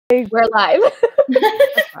We're live.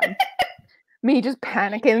 That's fine. Me just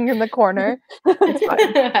panicking in the corner. It's fine.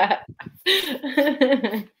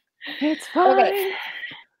 It's fine. Okay.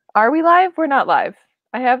 Are we live? We're not live.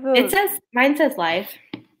 Mine says live.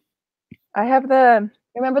 I have the.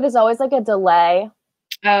 Remember, there's always like a delay.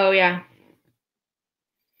 Oh yeah.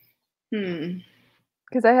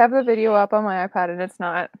 Because I have the video up on my iPad and it's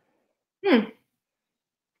not. Maybe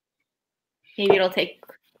it'll take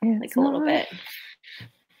like a little bit.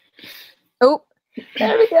 Oh,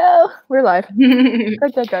 there we go. We're live.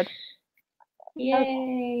 Good.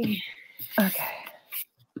 Yay. Okay.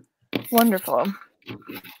 Wonderful.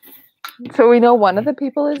 So we know one of the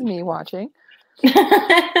people is me watching.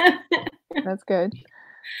 That's good.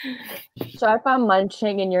 So I found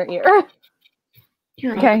munching in your ear.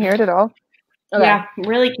 You can't hear it at all. Okay. Yeah,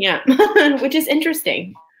 really can't. Which is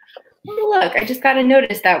interesting. Look, I just got to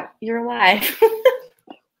notice that you're live.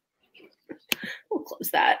 We'll close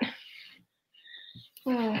that.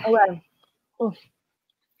 Okay. Oh.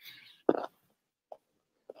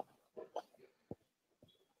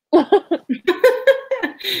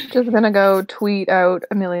 Just gonna go tweet out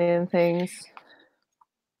a million things.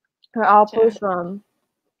 I'll post from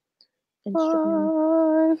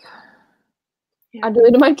Instagram. Yeah. I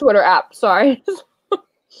deleted my Twitter app. Sorry.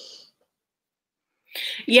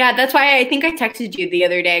 Yeah, that's why I think I texted you the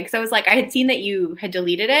other day because I was like, I had seen that you had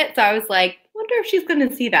deleted it, so I was like, wonder if she's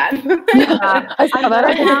gonna see that. I saw that.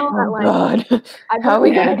 I God. How are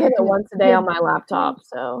we gonna get it once a day on my laptop?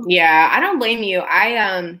 So yeah, I don't blame you.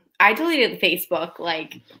 I deleted Facebook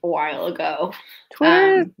like a while ago.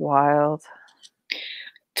 Twitter is wild.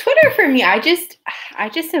 Twitter for me, I just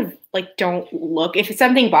have like don't look. If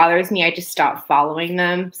something bothers me, I just stop following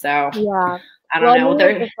them. So yeah, I don't know.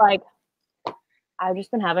 They're just like I've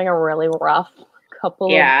just been having a really rough couple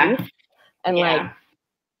of weeks, and like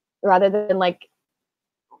rather than like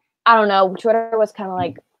I don't know, Twitter was kind of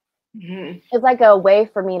like it's like a way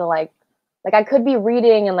for me to like I could be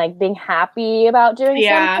reading and like being happy about doing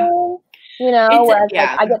something, you know, whereas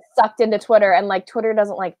like I get sucked into Twitter and like Twitter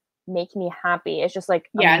doesn't like make me happy. It's just like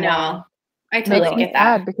no, I totally get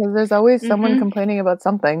that because there's always someone complaining about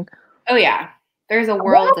something. Oh yeah, there's a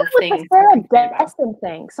world of things. The Sarah Destin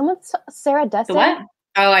thing. Sarah Destin. What?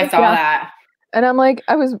 Oh, I saw that. And I'm like,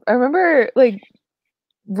 I remember like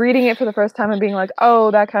reading it for the first time and being like,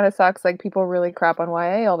 oh, that kind of sucks. Like people really crap on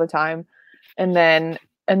YA all the time. And then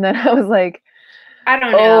I was like, I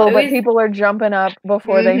don't know. Oh, but people are jumping up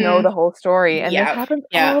before they know the whole story. And this happens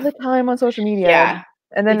all the time on social media. Yeah.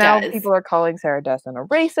 And then now people are calling Sarah Destin a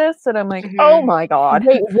racist. And I'm like, oh my God.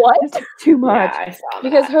 Wait, what? This is too much. Yeah, I saw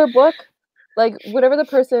because that. her book, like whatever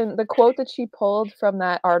the quote that she pulled from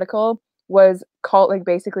that article was called like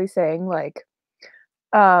basically saying like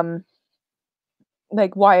YA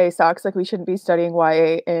sucks. Like we shouldn't be studying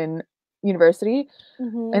YA in university,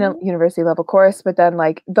 in a university level course. But then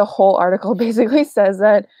like the whole article basically says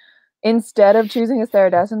that instead of choosing a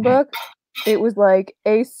Sarah Destin book, it was like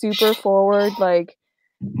a super forward, like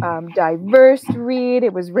diverse read.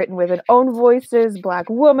 It was written with an own voices, Black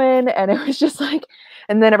woman, and it was just like,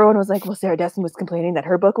 and then everyone was like, well, Sarah Destin was complaining that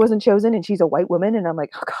her book wasn't chosen and she's a white woman, and I'm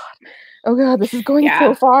like, oh god, this is going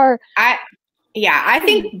so far. I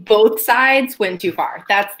think both sides went too far.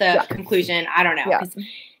 That's the conclusion. I don't know. Yeah.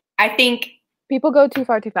 I think people go too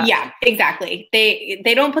far too fast. Yeah, exactly.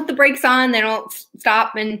 They don't put the brakes on. They don't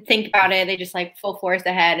stop and think about it. They just like full force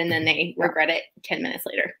ahead, and then they regret it 10 minutes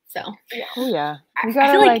later. So oh yeah, you I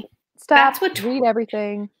gotta feel like stop, that's read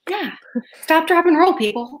everything. Yeah, stop, drop, and roll,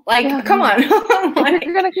 people. Like, come on. If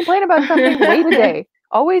you're gonna complain about something, wait a day.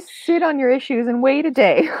 Always sit on your issues and wait a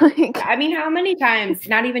day. I mean, how many times,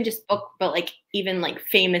 not even just book, but like even like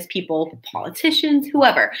famous people, politicians,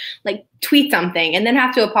 whoever, like tweet something and then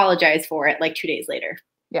have to apologize for it like 2 days later.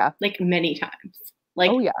 Yeah. Like many times.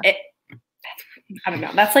 Like, oh, yeah. I don't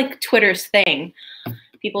know. That's like Twitter's thing.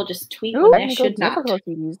 People just tweet when they should not.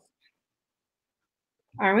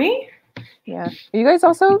 Are we? Yeah. Are you guys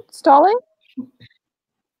also stalling?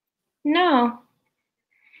 No.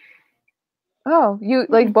 Oh, you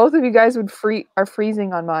like both of you guys are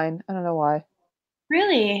freezing on mine. I don't know why.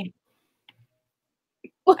 Really?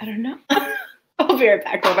 I don't know. I'll be right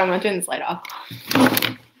back. Hold on, I'm going to turn the light off.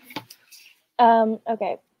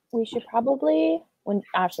 Okay. We should probably, when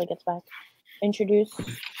Ashley gets back, introduce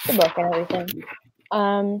the book and everything.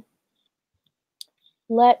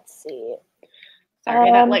 Let's see.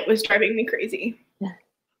 Sorry, that light was driving me crazy.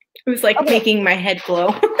 It was like making my head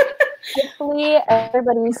glow. Hopefully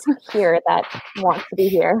everybody's here that wants to be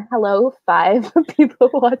here. Hello, 5 people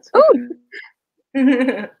watching.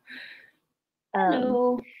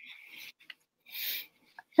 Hello.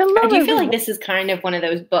 I do feel like this is kind of one of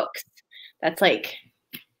those books that's like,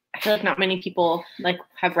 I feel like not many people like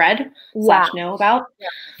have read / know about. Yeah.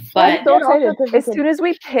 But I'm so excited. As soon as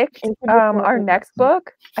we picked our next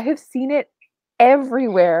book, I have seen it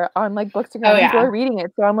everywhere on like Bookstagram. People are reading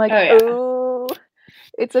it, so I'm like, oh,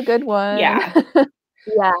 it's a good one. Yeah.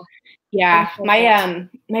 Yeah.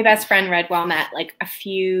 My best friend read Well Met like a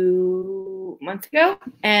few months ago,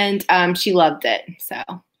 and she loved it. So,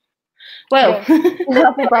 whoa.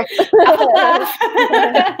 My books,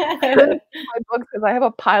 because I have a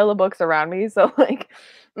pile of books around me. So like,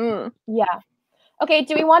 yeah. Okay.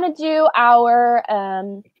 Do we want to do our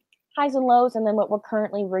highs and lows, and then what we're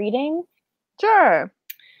currently reading? Sure.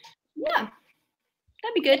 Yeah,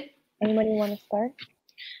 that'd be good. Anybody want to start?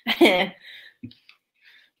 I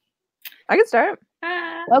can start.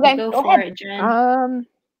 Okay, go for it, Jen.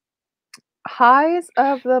 Highs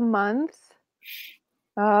of the month.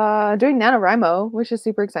 Doing NaNoWriMo, which is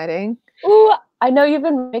super exciting. Ooh, I know you've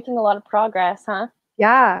been making a lot of progress, huh?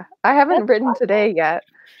 Yeah, I haven't written today yet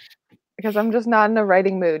because I'm just not in a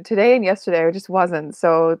writing mood. Today and yesterday I just wasn't.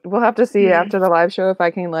 So we'll have to see after the live show if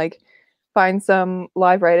I can like find some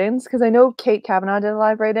live write-ins, because I know Kate Kavanaugh did a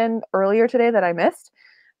live write-in earlier today that I missed.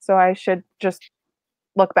 So I should just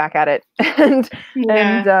look back at it and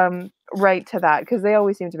write to that, because they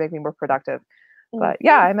always seem to make me more productive. But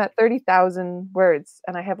yeah, I'm at 30,000 words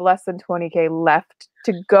and I have less than 20K left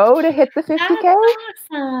to go to hit the 50K. That's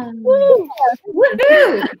awesome. Woo!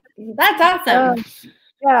 Woohoo! That's awesome.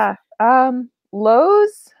 Yeah.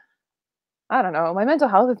 Lows, I don't know. My mental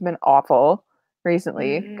health has been awful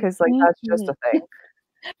recently, because like that's just a thing.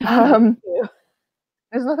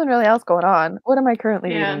 There's nothing really else going on. What am I currently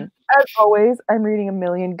reading? As always, I'm reading a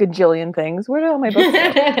million gajillion things. Where do all my books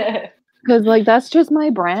go? Because like that's just my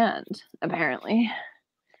brand, apparently.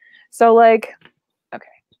 So like, okay,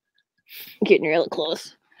 getting real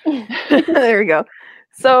close. There we go.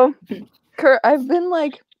 So I've been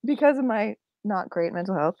like, because of my not great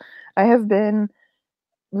mental health, I have been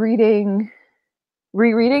rereading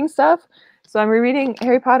stuff. So I'm rereading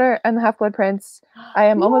Harry Potter and the Half-Blood Prince. I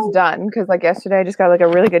am almost done, because like yesterday I just got like a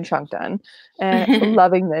really good chunk done, and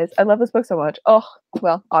loving this. I love this book so much. Oh,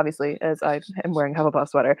 well, obviously, as I am wearing a Hufflepuff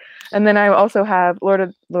sweater. And then I also have Lord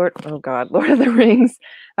of the Rings,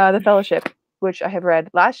 The Fellowship, which I have read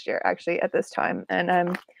last year actually at this time, and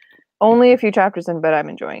I'm only a few chapters in, but I'm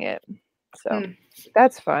enjoying it. So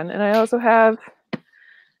that's fun. And I also have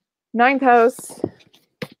Ninth House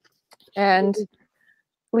and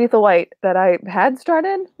Lethal White that I had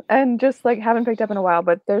started and just like haven't picked up in a while,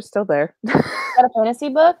 but they're still there. Is that a fantasy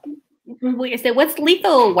book? Wait, so what's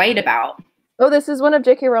Lethal White about? Oh, this is one of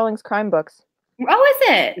J.K. Rowling's crime books. Oh, is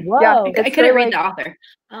it? Whoa. Yeah, I couldn't read the author.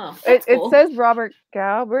 Oh, it says Robert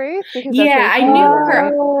Galbraith. Yeah, I knew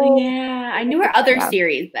her. Yeah, I knew her other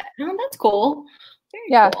series, but that's cool.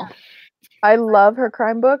 Very cool. I love her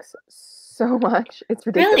crime books so much. It's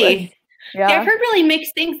ridiculous. Really? Yeah. I've heard really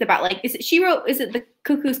mixed things about like is it The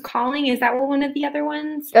Cuckoo's Calling? Is that one of the other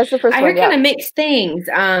ones? That's the first one. I heard kind of mixed things.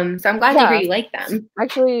 So I'm glad to hear you like them.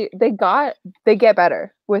 Actually, they get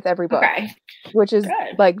better with every book. Okay. Which is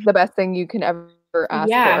like the best thing you can ever ask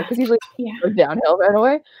for. Because usually they're downhill right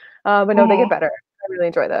away. But no, they get better. I really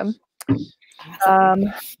enjoy them.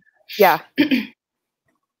 Yeah.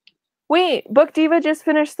 Wait, Book Diva just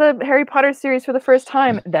finished the Harry Potter series for the first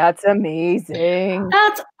time. That's amazing.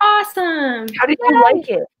 That's awesome. How did you like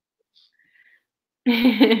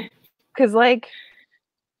it? Because, like,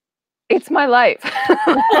 it's my life.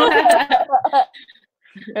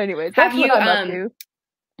 Anyways, that's what I'm up to.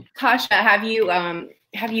 Tasha, have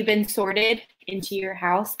you been sorted into your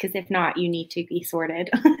house? Because if not, you need to be sorted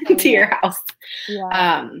to your house.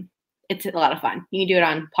 Yeah. It's a lot of fun. You can do it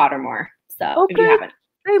on Pottermore. So if you haven't.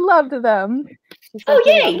 I loved them. Oh,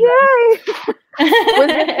 yay!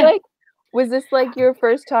 Yay! Was this like your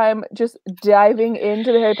first time just diving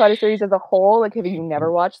into the Harry Potter series as a whole? Like, have you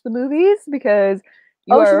never watched the movies? Because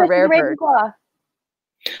you are a rare bird.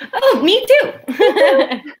 Oh, me too.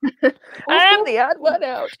 I'm the odd one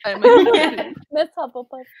out. Miss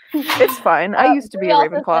Hufflepuff. It's fine. I used to be a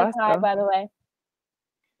Ravenclaw. Hi, by the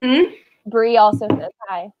way. Bree also says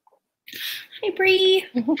hi. Hi, Bree.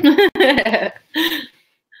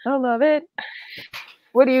 I love it.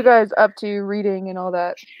 What are you guys up to reading and all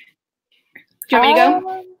that? Do you want me to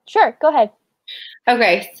go? Sure, go ahead.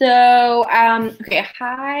 Okay, so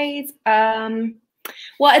highs.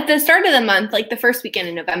 Well, at the start of the month, like the first weekend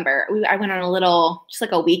in November, I went on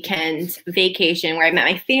a weekend vacation where I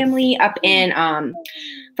met my family up in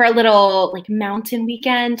for a little like mountain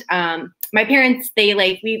weekend. my parents, they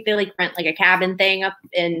rent like a cabin thing up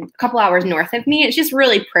in a couple hours north of me. It's just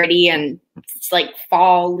really pretty and it's like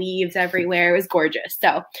fall leaves everywhere. It was gorgeous.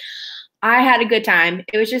 So I had a good time.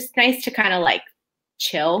 It was just nice to kind of like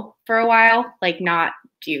chill for a while, like not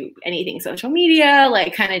do anything social media,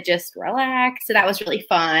 like kind of just relax. So that was really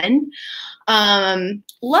fun.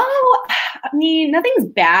 Low, I mean, nothing's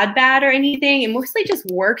bad or anything. And mostly just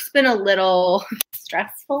work's been a little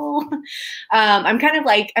stressful. I'm kind of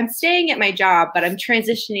like, I'm staying at my job, but I'm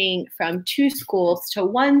transitioning from 2 schools to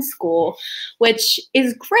 1 school, which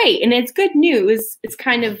is great. And it's good news. It's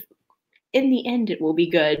kind of, in the end, it will be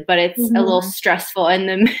good, but it's a little stressful.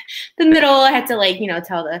 And the middle, I had to like,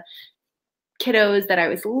 tell the kiddos that I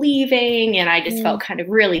was leaving, and I just felt kind of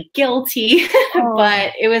really guilty.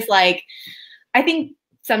 But it was like, I think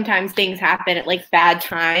sometimes things happen at like bad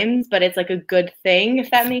times, but it's like a good thing, if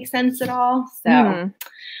that makes sense at all. So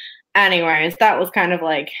anyways, that was kind of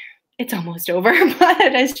like, it's almost over, but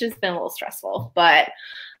it's just been a little stressful. But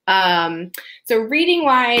so reading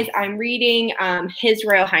wise, I'm reading His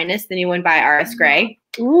Royal Highness, the new one by R.S. Gray.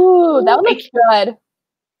 Ooh, that looks good.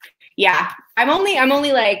 Yeah. I'm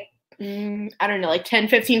only like, I don't know, like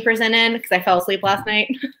 10-15% in because I fell asleep last night.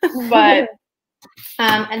 But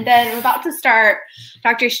and then I'm about to start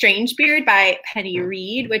Dr. Strangebeard by Penny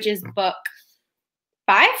Reed, which is book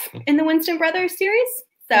 5 in the Winston Brothers series.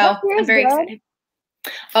 So I'm very excited.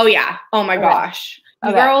 Oh yeah. Oh my gosh.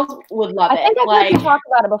 You girls would love it. I think I've heard you talk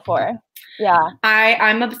about it before. Yeah.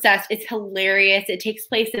 I'm obsessed. It's hilarious. It takes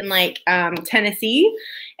place in like Tennessee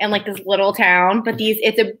and like this little town, but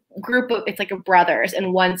it's a group of, it's like a brothers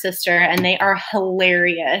and 1 sister, and they are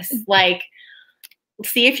hilarious. Like,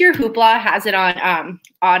 see if your Hoopla has it on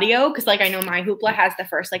audio, because like I know my Hoopla has the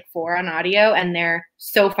first like 4 on audio, and they're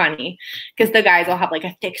so funny because the guys will have like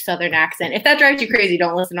a thick Southern accent. If that drives you crazy,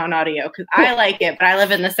 don't listen on audio because I like it, but I live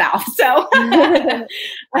in the South, so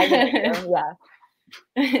I get you, yeah.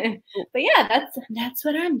 But yeah, that's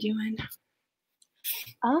what I'm doing.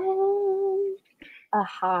 A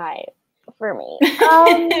high for me.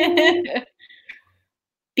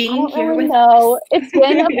 Being here with it's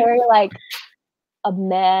been a very like a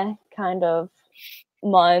meh kind of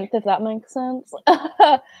month, if that makes sense.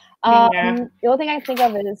 The only thing I think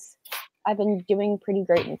of is I've been doing pretty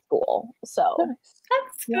great in school. So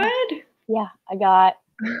that's good. Yeah,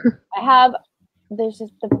 there's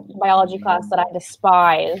just the biology class that I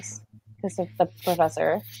despise because of the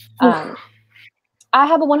professor. I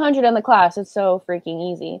have a 100 in the class. It's so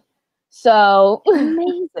freaking easy. So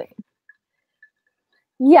amazing.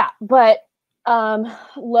 Yeah, but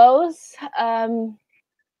lows,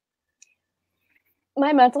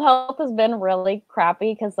 my mental health has been really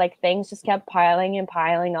crappy because like things just kept piling and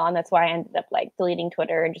piling on. That's why I ended up like deleting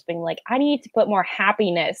Twitter and just being like, I need to put more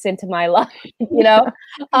happiness into my life, because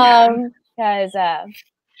I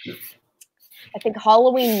think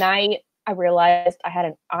Halloween night I realized I had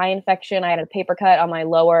an eye infection. I had a paper cut on my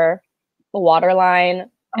lower waterline.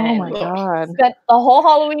 Oh my god! Spent the whole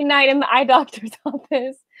Halloween night in the eye doctor's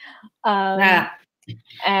office.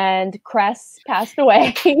 And Cress passed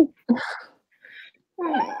away.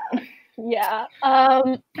 Yeah.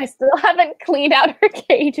 I still haven't cleaned out her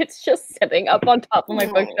cage. It's just sitting up on top of my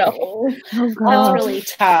bookshelf. Oh god, that's really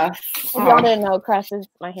tough. If y'all didn't know, Cress is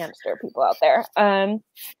my hamster. People out there.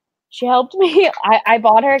 She helped me. I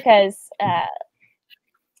bought her because I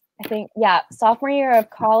think sophomore year of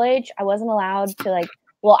college, I wasn't allowed to like.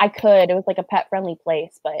 Well, I could. It was like a pet-friendly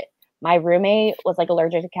place, but my roommate was like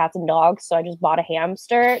allergic to cats and dogs, so I just bought a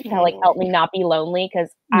hamster to like help me not be lonely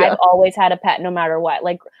because I've always had a pet no matter what.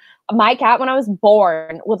 Like my cat when I was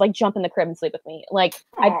born would like jump in the crib and sleep with me. Like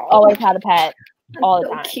I've always had a pet all the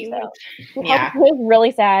time. Cute. So it was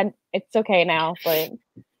really sad. It's okay now, but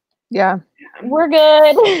we're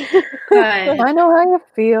good. I know how you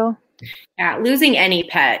feel. Yeah, losing any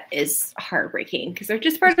pet is heartbreaking because they're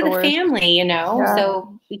just part of the family,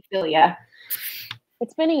 So we feel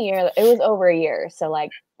It's been a year. It was over a year, so like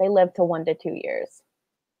they live to 1 to 2 years.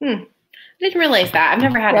 I didn't realize that. I've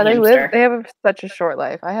never had a hamster. They have such a short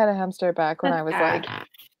life. I had a hamster back when I was like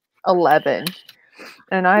 11,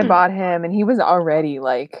 and I bought him, and he was already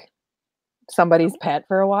like somebody's pet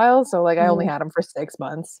for a while. So like I only had him for 6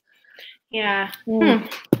 months. Yeah.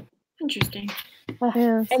 Interesting.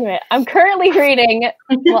 Yes. Anyway, I'm currently reading.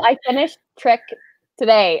 Well, I finished Trick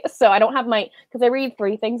today, so I don't have because I read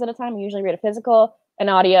 3 things at a time. I usually read a physical, an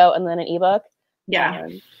audio, and then an ebook. Yeah.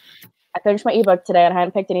 I finished my ebook today, and I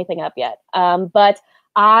haven't picked anything up yet. But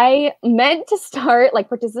I meant to start like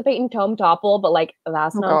participate in Tome Topple, but like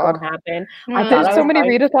that's not gonna happen. There's so many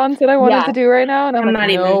readathons that I wanted to do right now, and I'm like,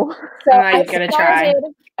 no. So I'm not even gonna try.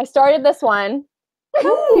 I started this one.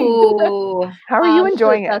 Ooh. How are you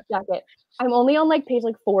enjoying it? Jacket. I'm only on like page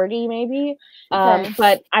like 40 maybe.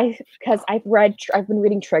 But because I've been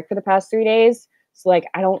reading Trick for the past 3 days. So like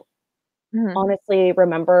I don't honestly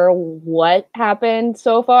remember what happened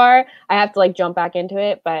so far. I have to like jump back into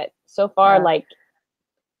it, but so far like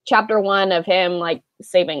chapter 1 of him like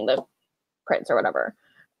saving the prince or whatever.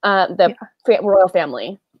 Royal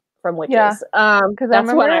family from witches. Because I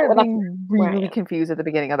remember being really right. confused at the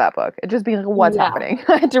beginning of that book. It just being like, what's happening?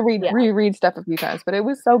 I had to reread stuff a few times, but it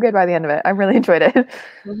was so good by the end of it. I really enjoyed it.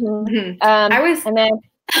 What were you saying?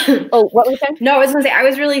 No, I was gonna say I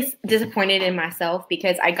was really disappointed in myself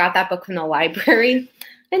because I got that book from the library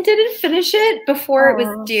and didn't finish it before it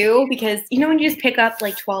was due, because you know when you just pick up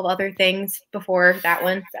like 12 other things before that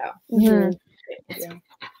one. So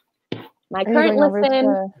my current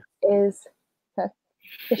listen is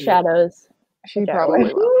The Shadows. She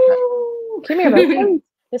probably will. Come here, baby.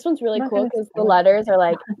 This one's really cool because the letters are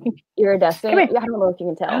like iridescent. I don't know if you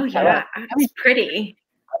can tell. Oh yeah, it's pretty.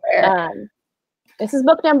 This is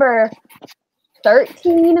book number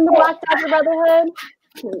 13 in the Black Dagger Brotherhood.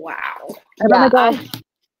 Wow. Hi.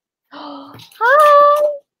 Oh,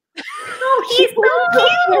 he's so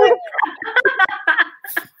cute.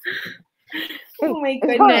 Oh my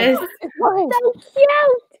goodness. So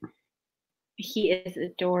cute. He is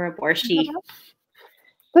adorable. Or she.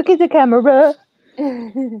 Look at the camera.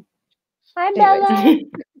 Hi, Bella.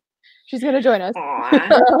 She's gonna join us.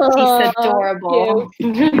 She's adorable.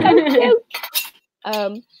 Cute.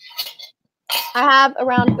 I have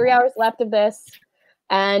around 3 hours left of this,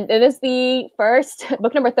 and it is the first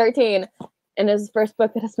book number 13, and it is the first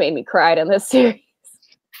book that has made me cry in this series.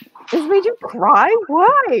 This made you cry?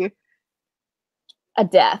 Why? A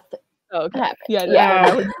death. Oh, okay.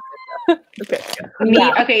 Yeah.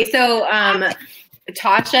 Okay, so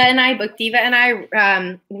Tasha and I, Book Diva and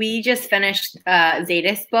I, we just finished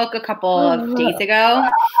Zeta's book a couple of days ago,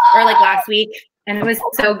 or like last week, and it was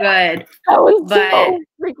so good. That was so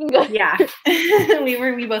freaking good. Yeah,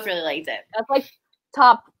 we both really liked it. That's like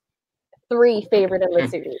top 3 favorite in the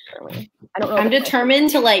series for me. I don't know. I'm determined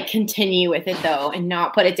to like continue with it though, and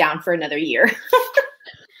not put it down for another year.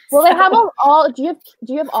 Well, they have them all. Do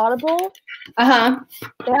you have Audible? They have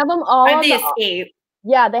them all. I have the Escape.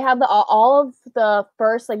 Yeah, they have all of the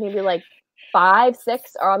first like maybe like 5,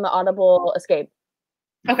 6 are on the Audible Escape.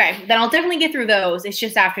 Okay, then I'll definitely get through those. It's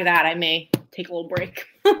just after that I may take a little break.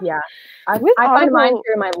 Yeah, I find mine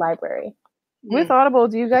through my library. With Audible,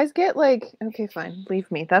 do you guys get like? Okay, fine,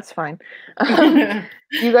 leave me. That's fine.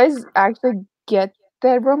 You guys actually get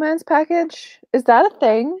the romance package? Is that a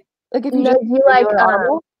thing? Like if you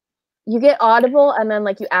Audible. You get Audible and then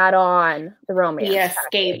like you add on the romance. Yeah,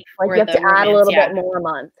 Escape. Like you have to add a little bit more a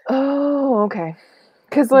month. Oh, okay.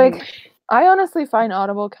 Because like I honestly find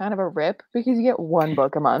Audible kind of a rip because you get 1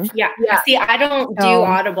 book a month. Yeah. See, I don't do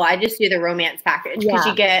Audible. I just do the romance package because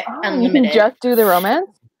you get unlimited. You can just do the romance?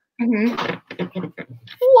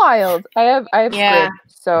 Wild. I have script,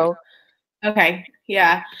 so. Okay.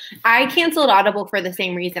 Yeah. I canceled Audible for the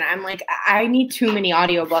same reason. I'm like, I need too many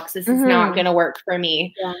audiobooks. This is not going to work for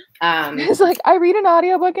me. Yeah. It's like, I read an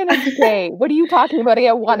audiobook in a day. What are you talking about? I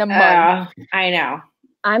get 1 a month. I know.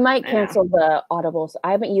 I might cancel the Audibles.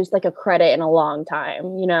 I haven't used like a credit in a long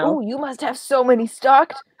time, you know. Oh, you must have so many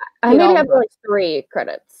stocked. I maybe have like 3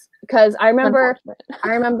 credits. Because I remember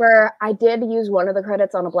I did use one of the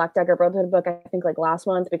credits on a Black Dagger Brotherhood book, I think like last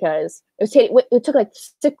month, because it took like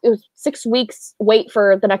 6 weeks wait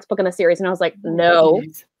for the next book in the series, and I was like, no,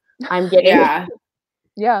 I'm getting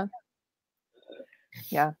Yeah.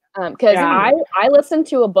 Because I listened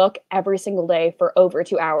to a book every single day for over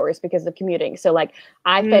 2 hours because of commuting. So like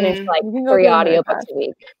I finished like 3 audiobooks a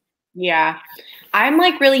week. Yeah. I'm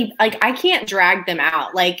like really like I can't drag them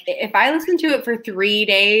out. Like if I listen to it for 3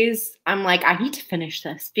 days, I'm like, I need to finish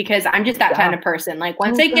this because I'm just that kind of person. Like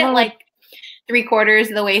once I get like 3/4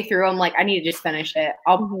 of the way through, I'm like, I need to just finish it.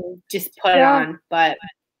 I'll just put it on. But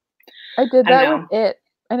I did that with it,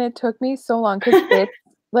 and it took me so long because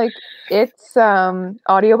its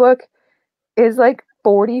audiobook is like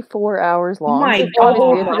 44 hours long. Oh my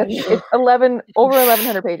God. It's over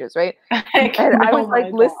 1,100 pages, right? And I was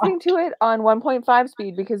like listening to it on 1.5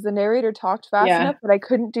 speed because the narrator talked fast enough that I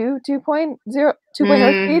couldn't do 2.0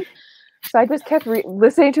 speed. So I just kept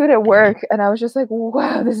listening to it at work, and I was just like,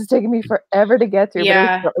 "Wow, this is taking me forever to get through."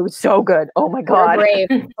 Yeah, but it was so good. Oh my God,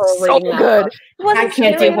 so good. I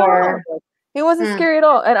can't do horror. It wasn't scary at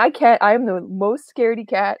all, and I am the most scaredy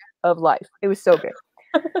cat of life. It was so good.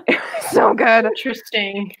 It was so good.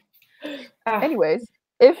 Interesting. Anyways,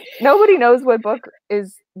 if nobody knows what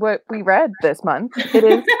we read this month, it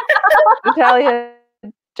is Natalia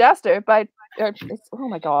Jaster by oh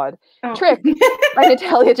my god, Trick by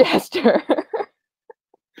Natalia Jaster.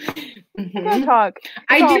 Mm-hmm. Talk.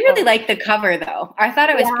 I do really like the cover though. I thought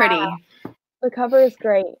it was pretty. The cover is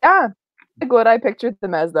great. Yeah, like what I pictured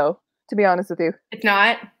them as, though. To be honest with you, it's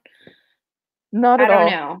not. Not at all. I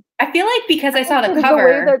don't know. I feel like because I saw the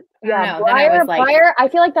cover. Briar. I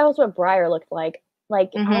feel like that was what Briar looked like.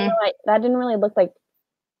 Like, I don't know, that didn't really look like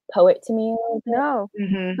Poet to me. No,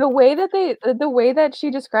 the way that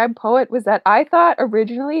she described Poet was that I thought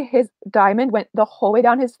originally his diamond went the whole way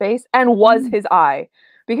down his face and was his eye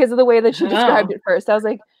because of the way that she described it first. I was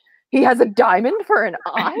like, he has a diamond for an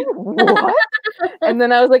eye? What? And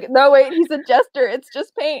then I was like, no, wait, he's a jester. It's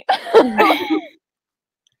just paint.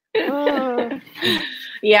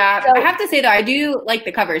 Yeah, so, I have to say though, I do like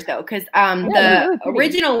the covers though, because the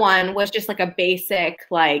original one was just like a basic,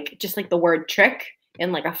 like just like the word trick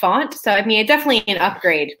in like a font. So I mean, it's definitely an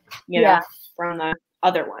upgrade, you know, from the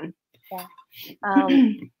other one. Yeah.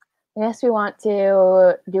 Yes, we want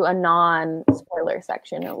to do a non-spoiler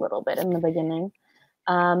section a little bit in the beginning.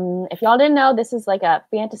 If y'all didn't know, this is like a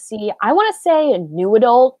fantasy, I want to say a new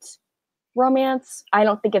adult romance. I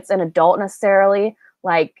don't think it's an adult necessarily.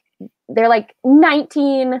 Like, they're like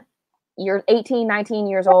 18, 19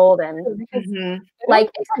 years old, and like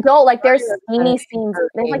it's adult. Like there's steamy scenes.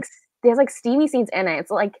 There's like steamy scenes in it. It's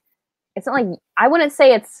not like, I wouldn't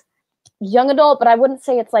say it's young adult, but I wouldn't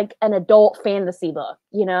say it's like an adult fantasy book,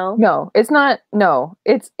 you know? No, it's not. No,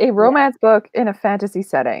 it's a romance book in a fantasy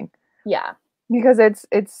setting. Yeah. Because this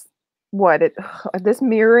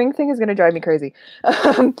mirroring thing is going to drive me crazy.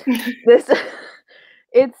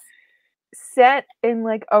 It's set in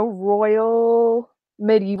like a royal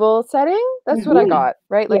medieval setting. That's what I got,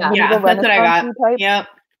 right? Like medieval that's what I got. Type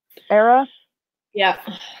era. Yep.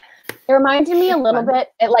 It reminded me a little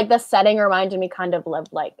bit. Like the setting reminded me kind of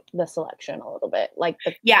like The Selection a little bit, like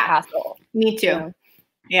the castle. Me too. You know?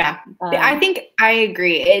 Yeah, I think I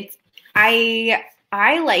agree. I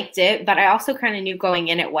liked it, but I also kind of knew going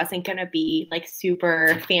in it wasn't going to be like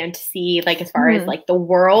super fantasy, like as far as like the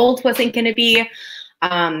world wasn't going to be.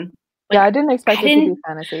 I didn't expect it to be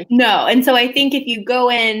fantasy. No, and so I think if you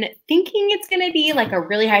go in thinking it's going to be like a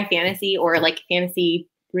really high fantasy or like fantasy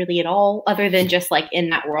really at all, other than just like in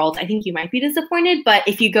that world, I think you might be disappointed. But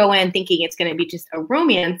if you go in thinking it's going to be just a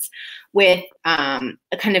romance with a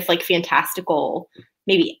kind of like fantastical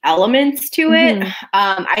maybe elements to it,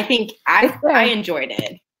 I think I enjoyed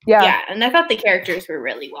it. Yeah, and I thought the characters were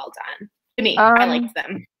really well done. To me, I liked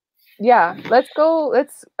them. Yeah, let's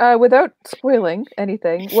without spoiling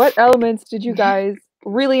anything, what elements did you guys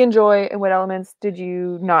really enjoy and what elements did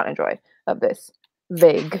you not enjoy of this?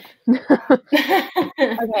 Vague.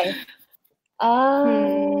 Okay.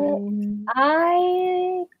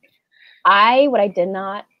 What I did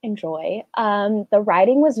not enjoy, the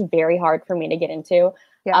writing was very hard for me to get into.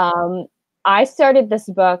 Yeah. I started this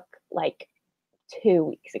book like 2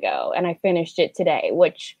 weeks ago and I finished it today,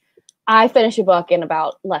 which I finished a book in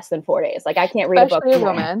about less than 4 days. Like I can't read a book. Especially a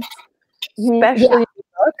romance. Especially a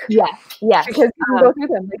book. Yes. Because you can go through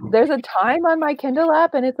them. Like, there's a time on my Kindle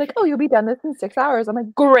app and it's like, oh, you'll be done this in 6 hours. I'm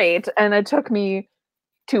like, great. And it took me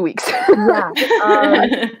 2 weeks. Yeah.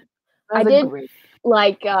 I did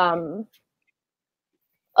like so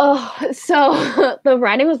the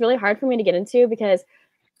writing was really hard for me to get into because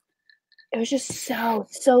it was just so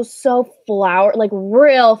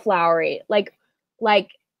real flowery. Like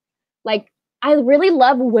I really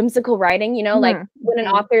love whimsical writing, you know, like when an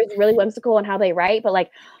author is really whimsical in how they write, but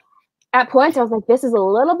like at points I was like, this is a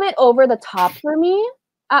little bit over the top for me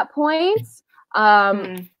at points.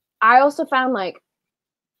 I also found like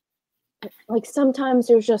sometimes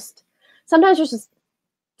there's just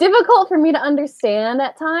difficult for me to understand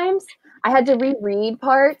at times. I had to reread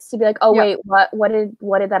parts to be like, oh wait, what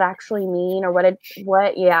did that actually mean, or what?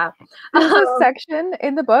 Yeah. There's a section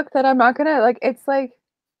in the book that I'm not gonna like. It's like,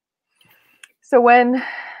 so when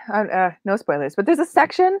no spoilers, but there's a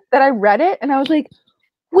section that I read it and I was like,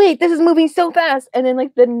 wait, this is moving so fast, and then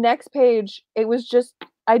like the next page, it was just,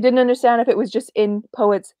 I didn't understand if it was just in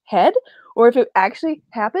Poet's head or if it actually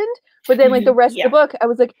happened. But then like the rest of the book, I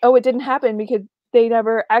was like, oh, it didn't happen because they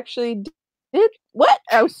never actually did what?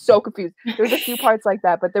 I was so confused. There was a few parts like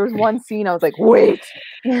that, but there was one scene I was like, wait.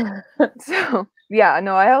 So yeah,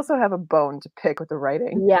 no, I also have a bone to pick with the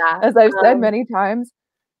writing. Yeah. As I've said many times.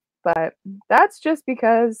 But that's just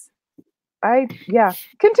because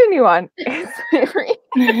continue on.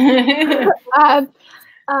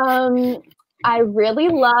 I really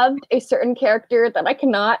loved a certain character that I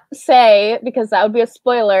cannot say because that would be a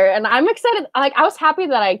spoiler. And I'm excited. Like I was happy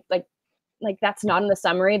that I like that's not in the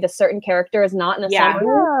summary. The certain character is not in the summary.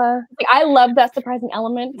 Yeah. Like I love that surprising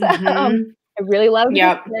element. I really loved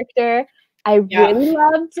this character. I really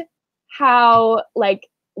loved how like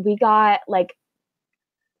we got like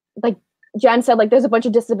Jen said, like there's a bunch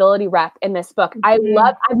of disability rep in this book. I've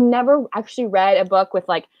never actually read a book with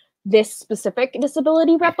like this specific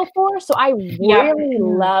disability rep before, so I really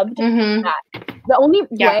loved that. The only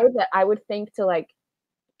way that I would think to like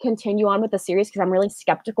continue on with the series, because I'm really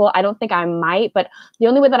skeptical, I don't think I might, but the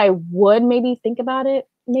only way that I would maybe think about it,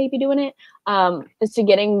 maybe doing it, is to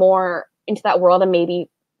getting more into that world and maybe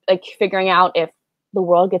like figuring out if the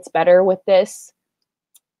world gets better with this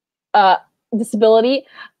disability.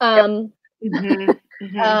 And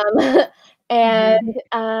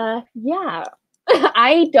yeah,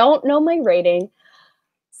 I don't know my rating.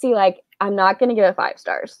 See, like I'm not gonna give it 5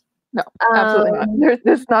 stars. No, absolutely not.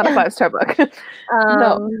 This is not a 5-star book.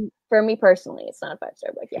 No, for me personally, it's not a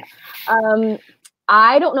 5-star book. Yeah,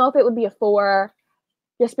 I don't know if it would be a 4,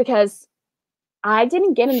 just because I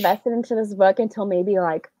didn't get invested into this book until maybe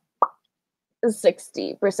like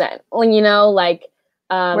 60%. When you know, like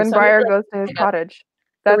when Briar goes to his cottage.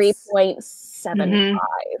 3.75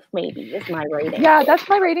 maybe is my rating. Yeah, that's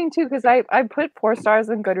my rating too, because I put 4 stars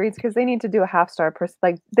in Goodreads because they need to do a half-star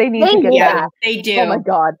like they need to get that. They do. Oh my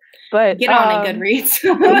god. But get on in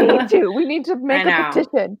Goodreads. we need to make a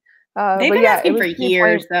petition. They've been asking for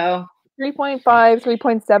years though. 3.5,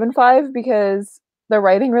 3.75 because the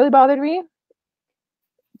writing really bothered me.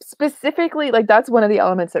 Specifically, like that's one of the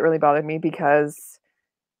elements that really bothered me, because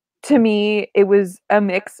to me, it was a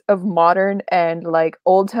mix of modern and like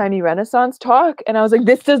old-timey Renaissance talk. And I was like,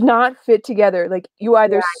 this does not fit together. Like you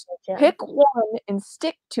either pick one and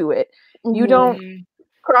stick to it. You don't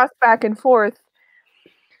cross back and forth.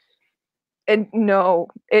 And no,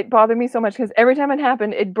 it bothered me so much because every time it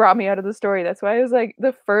happened, it brought me out of the story. That's why I was like,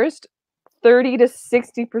 the first 30 to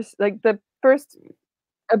 60%, like the first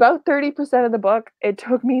about 30% of the book, it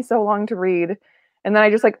took me so long to read. And then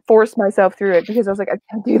I just like forced myself through it because I was like, I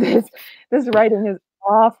can't do this. This writing is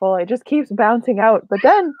awful. It just keeps bouncing out. But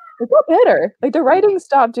then it got better. Like the writing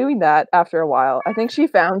stopped doing that after a while. I think she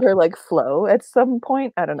found her like flow at some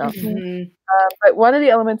point. I don't know. But one of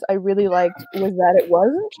the elements I really liked was that it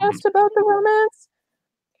wasn't just about the romance.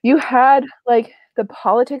 You had like the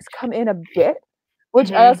politics come in a bit,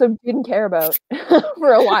 which I also didn't care about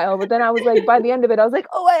for a while. But then I was like, by the end of it, I was like,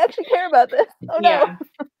 oh, I actually care about this. Oh no.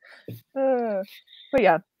 But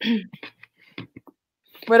yeah.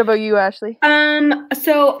 What about you, Ashley?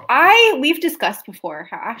 So we've discussed before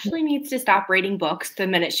how Ashley needs to stop rating books the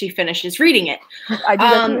minute she finishes reading it. I do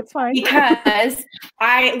that too, it's fine. Because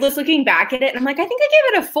I was looking back at it and I'm like, I think I gave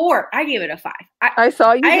it a 4. I gave it a 5. I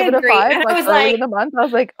saw you give it a 5 and like I was early like, in the month. I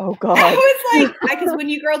was like, oh god. I was like, because when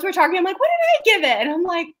you girls were talking, I'm like, what did I give it? And I'm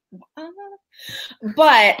like,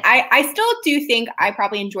 but I still do think I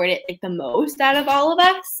probably enjoyed it like the most out of all of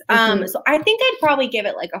us. So I think I'd probably give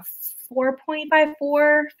it like a 4.5,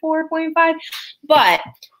 4.5. But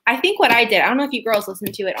I think what I did, I don't know if you girls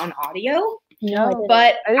listened to it on audio. No,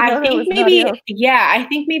 but I think maybe, I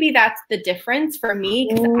think maybe that's the difference for me,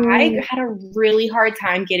 because I had a really hard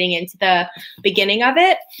time getting into the beginning of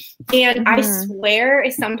it. And I swear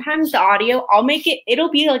sometimes the audio,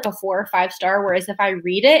 it'll be like a 4 or 5 star. Whereas if I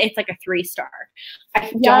read it, it's like a 3 star.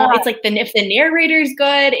 It's like if the narrator's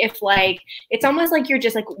good, if like, it's almost like you're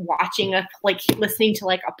just like watching listening to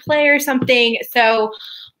like a play or something. So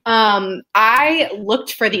I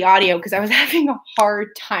looked for the audio because I was having a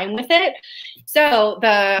hard time with it. So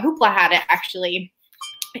the Hoopla had it actually.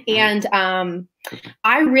 And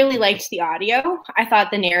I really liked the audio. I thought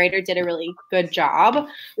the narrator did a really good job.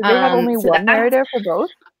 Did they have only one narrator for both?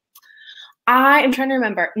 I am trying to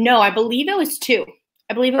remember. No, I believe it was 2.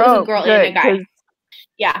 I believe it was a girl and a guy.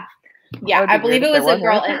 Yeah. I believe it was a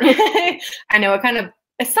girl. I know it kind of.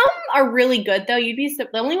 Some are really good though. The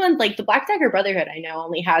only one, like the Black Dagger Brotherhood, I know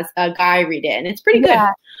only has a guy read it, and it's pretty good.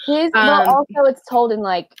 Yeah, but also it's told in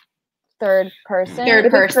like third person.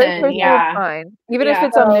 Third person, yeah. Fine. Even if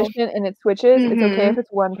it's omniscient and it switches, it's okay if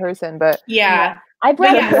it's one person. But I've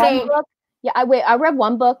read one book. I read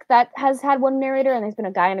one book that has had one narrator, and there's been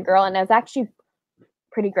a guy and a girl, and it's actually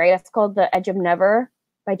pretty great. It's called The Edge of Never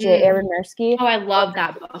by J. Aaron Mirsky. Oh, I love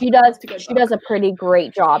that book. She does a pretty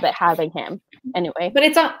great job at having him. Anyway, but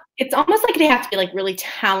it's almost like they have to be like really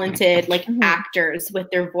talented like actors with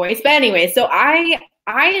their voice. But anyway, so I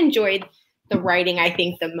enjoyed the writing, I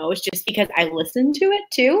think, the most, just because I listened to it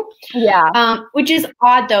too. Yeah. Which is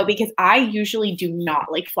odd though, because I usually do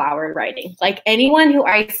not like flowery writing. Like anyone who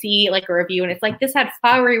I see like a review and it's like, this had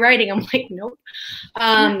flowery writing, I'm like, nope.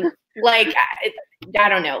 Like I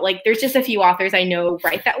don't know. Like there's just a few authors I know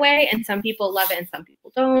write that way, and some people love it and some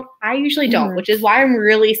people don't. I usually don't, which is why I'm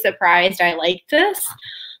really surprised I like this.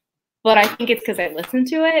 but I think it's because I listened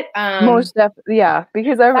to it. Most definitely, yeah.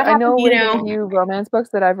 Because I know you with know, a few romance books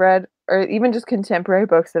that I've read, or even just contemporary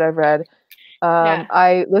books that I've read,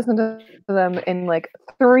 I listen to them in like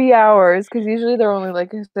 3 hours because usually they're only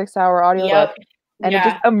like a 6-hour audiobook. And it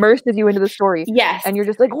just immerses you into the story. Yes. And you're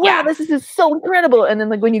just like, wow, this is so incredible. And then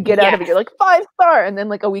like when you get out of it, you're like 5-star. And then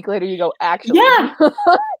like a week later you go, actually. Yeah.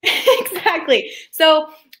 Exactly. So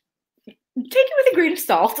take it with a grain of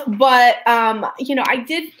salt. But you know, I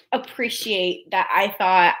did appreciate that. I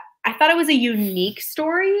thought it was a unique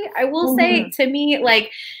story. I will say, to me,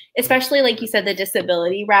 like, especially like you said, the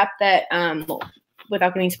disability rep that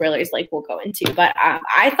without giving spoilers, like we'll go into, but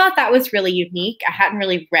I thought that was really unique. I hadn't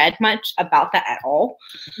really read much about that at all.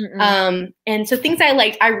 And so things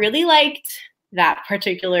I really liked that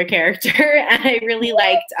particular character, and I really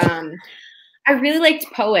liked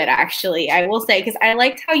Poet, actually, I will say, because I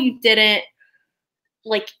liked how you didn't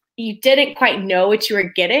quite know what you were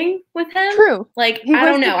getting with him. True. Like, I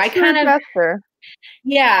don't know. I kind of, I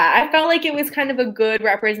felt like it was kind of a good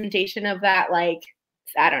representation of that, like,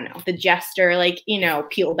 I don't know, the jester, like, you know,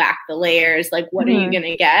 peel back the layers, like, what are you going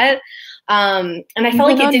to get? And I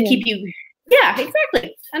felt like it did keep you, yeah,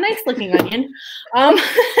 exactly. A nice looking onion.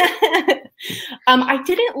 I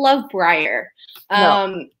didn't love Briar.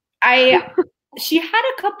 She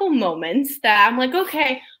had a couple moments that I'm like,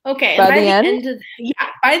 okay. By the end?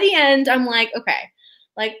 By the end, I'm like, okay,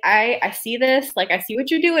 like, I see this, like, I see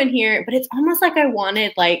what you're doing here, but it's almost like I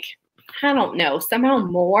wanted, like, I don't know, somehow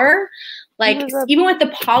more. Like, even with the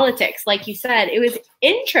politics, like you said, it was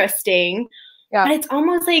interesting, but it's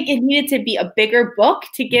almost like it needed to be a bigger book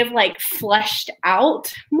to give, like, fleshed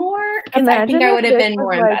out more. Because I think I would have been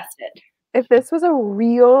more invested. If this was a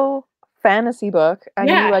real fantasy book and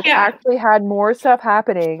you like actually had more stuff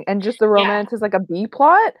happening and just the romance is like a B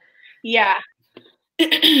plot. Yeah.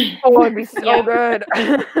 Oh, it'd be so good.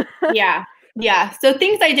 Yeah. So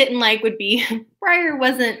things I didn't like would be Briar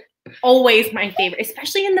wasn't always my favorite,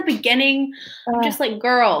 especially in the beginning. I'm just like,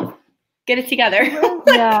 girl, get it together.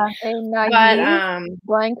 A naive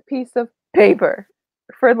blank piece of paper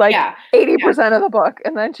for like 80% of the book,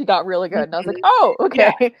 and then she got really good, and I was like, oh,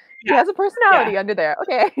 okay, she has a personality under there.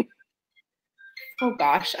 Okay. Oh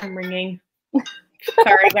gosh, I'm ringing.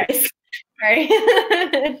 Sorry, guys. Sorry.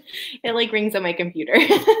 It like rings on my computer.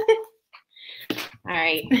 All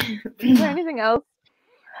right. Is there anything else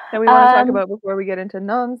that we want to talk about before we get into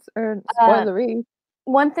nuns or spoilery?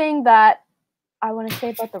 One thing that I want to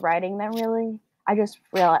say about the writing that really, I just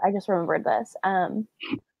remembered this.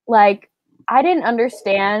 Like, I didn't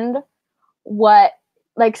understand what,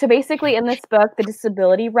 like, so basically in this book, the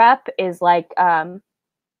disability rep is like, kind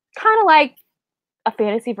of like a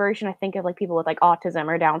fantasy version, I think, of like people with like autism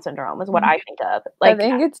or Down syndrome is what I think of. Like, I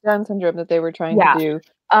think it's Down syndrome that they were trying to do.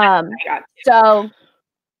 So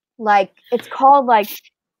like it's called like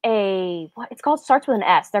starts with an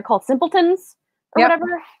S. They're called simpletons or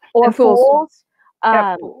whatever, or fools.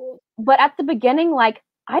 But at the beginning, like,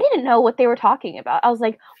 I didn't know what they were talking about. I was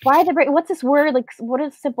like, why what's this word? Like, what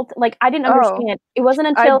is simpleton? Like, I didn't understand. It wasn't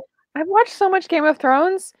until I've watched so much Game of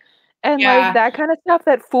Thrones and like that kind of stuff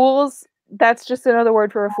that fools, that's just another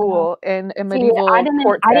word for a fool in a medieval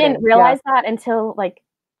court setting. I didn't realize that until like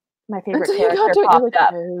my favorite character popped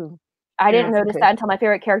up. I didn't notice that until my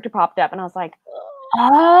favorite character popped up, and I was like,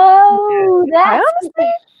 oh, that's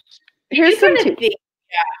here's some tea.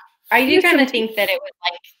 I do kind of think that it was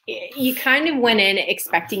like, you kind of went in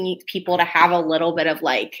expecting people to have a little bit of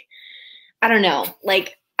like, I don't know,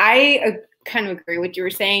 like, I kind of agree with what you were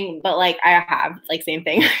saying, but like, I have like same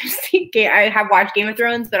thing. I have watched Game of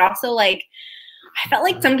Thrones, but also like, I felt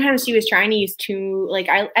like sometimes she was trying to use too, like,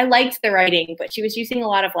 I liked the writing, but she was using a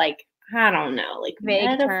lot of like, I don't know, like vague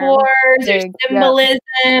metaphors or symbolism.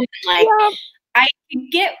 Like, I could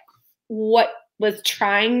get what was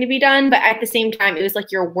trying to be done, but at the same time, it was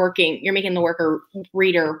like you're making the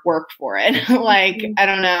reader work for it. Like, I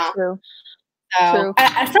don't know. True. So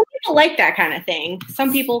some people like that kind of thing.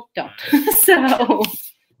 Some people don't. So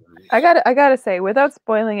I gotta say, without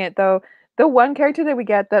spoiling it though, the one character that we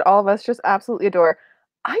get that all of us just absolutely adore,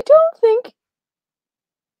 I don't think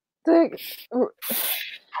the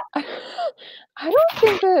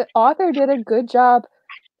author did a good job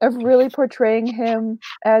of really portraying him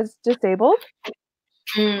as disabled.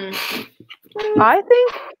 I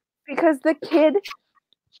think because the kid,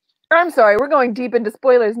 I'm sorry, we're going deep into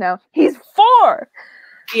spoilers now. He's 4.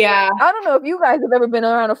 Yeah. I don't know if you guys have ever been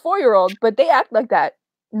around a 4-year-old, but they act like that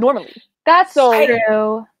normally. That's so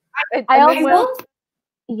true. Explaining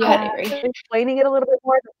it a little bit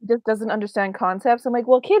more, he just doesn't understand concepts. I'm like,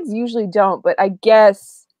 well, kids usually don't, but I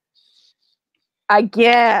guess,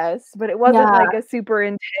 but it wasn't like a super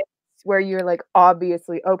intense where you're like,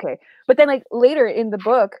 obviously, okay. But then like later in the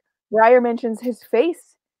book, Briar mentions his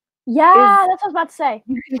face. Yeah, that's what I was about to say.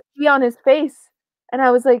 You can see on his face. And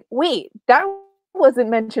I was like, wait, that wasn't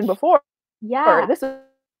mentioned before. Yeah. This is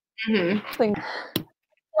thing.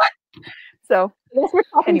 What? So, I guess we're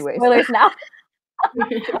talking anyways. spoilers now.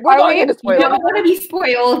 We're going into spoilers. You don't want to be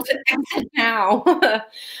spoiled now.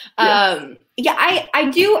 Yeah,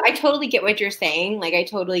 I totally get what you're saying. Like, I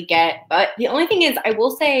totally get. But the only thing is, I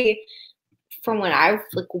will say, from when I've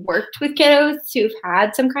like worked with kiddos who've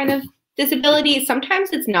had some kind of disability, sometimes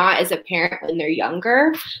it's not as apparent when they're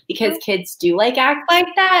younger because kids do like act like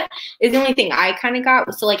that. Is the only thing I kind of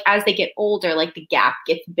got. So like as they get older, like the gap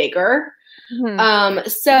gets bigger.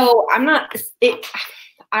 So I'm not.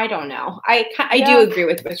 I don't know. I do agree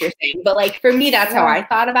with what you're saying, but like for me, that's how I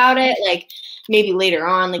thought about it. Like maybe later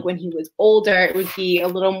on, like when he was older, it would be a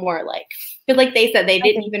little more like, because like they said, they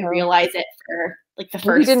didn't even realize it for like the first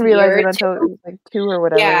year. He didn't realize it until it was like 2 or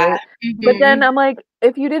whatever. Yeah. Right? But then I'm like,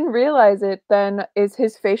 if you didn't realize it, then is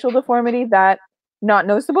his facial deformity that not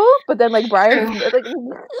noticeable? But then like Briar, like, but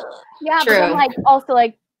then like also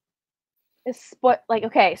like. Like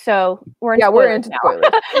okay, so we're into spoilers.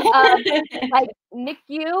 Like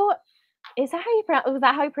NICU, is that how you pronounce? Was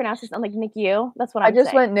that how you pronounce this? Like NICU? That's what I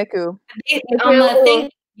just went NICU. On the thing,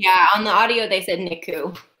 yeah, on the audio they said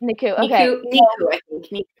NICU. NICU, okay. NICU, I think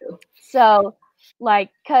NICU. So, like,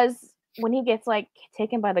 because when he gets like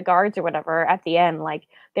taken by the guards or whatever at the end, like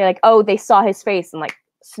they're like, oh, they saw his face and like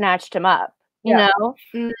snatched him up. You know,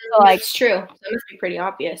 so, like it's true. That must be pretty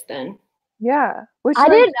obvious then. Yeah, which I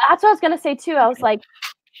did. That's what I was gonna say too. I was like,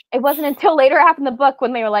 it wasn't until later half in the book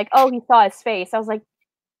when they were like, "Oh, he saw his face." I was like,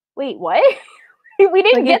 "Wait, what? We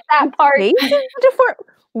didn't get that part."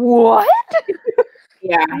 What?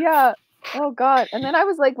 Yeah. Oh God! And then I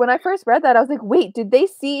was like, when I first read that, I was like, "Wait, did they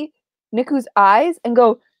see Niku's eyes and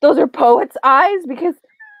go, those are Poet's eyes?" Because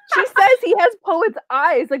she says he has Poet's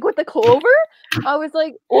eyes, like with the clover. I was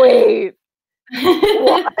like, "Wait,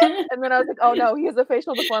 what?" And then I was like, "Oh no, he has a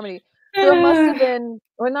facial deformity." So it must have been,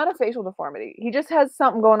 or not a facial deformity. He just has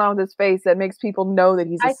something going on with his face that makes people know that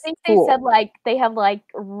he's a fool. They said like they have like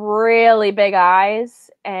really big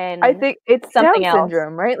eyes, and I think it's something Down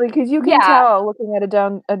syndrome, right? Like because you can tell looking at a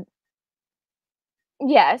Down.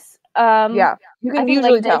 Yes. Yeah, you can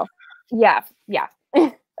usually tell. Yeah.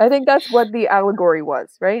 I think that's what the allegory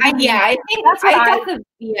was, right? I think that's what I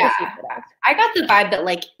got the vibe that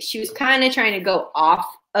like she was kind of trying to go off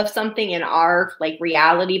of something in our like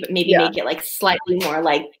reality, but maybe make it like slightly more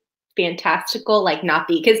like fantastical, like not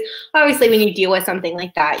because obviously when you deal with something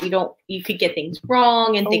like that, you could get things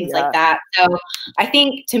wrong and things like that. So I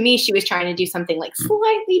think to me, she was trying to do something like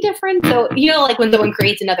slightly different. So, like when someone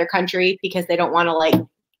creates another country because they don't want to like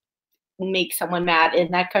make someone mad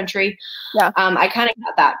in that country. Yeah. I kind of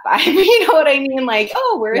got that vibe. You know what I mean? Like,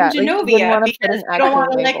 oh, we're in Genovia because I don't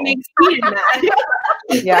want to like make Sweden mad.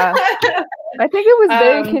 Yeah. I think it was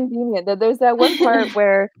very convenient that there's that one part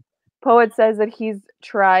where Poet says that he's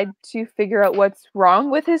tried to figure out what's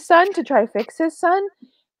wrong with his son to try to fix his son.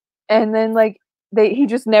 And then like he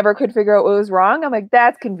just never could figure out what was wrong. I'm like,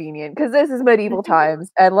 that's convenient because this is medieval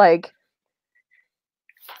times and like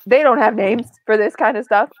they don't have names for this kind of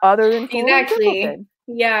stuff other than exactly.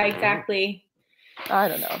 Yeah, exactly. I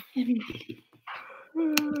don't know.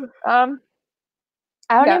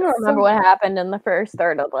 I don't even remember what happened in the first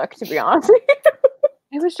third of the book, to be honest.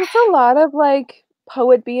 It was just a lot of like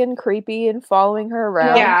Poet being creepy and following her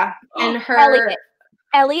around. Yeah, and her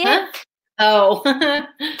Elliot. Huh? Oh,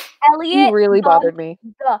 Elliot. He really bothered me.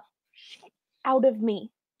 The out of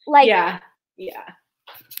me, like yeah.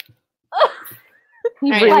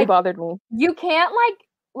 He really bothered me. You can't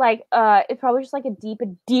like it's probably just like a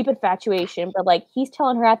deep infatuation, but like he's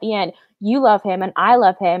telling her at the end, you love him and I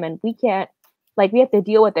love him and we can't, like, we have to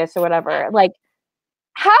deal with this or whatever. Like,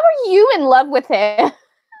 how are you in love with him?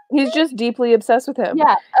 He's just deeply obsessed with him.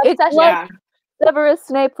 Yeah, it's like Severus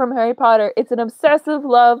Snape from Harry Potter. It's an obsessive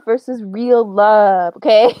love versus real love.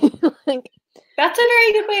 Okay, like that's a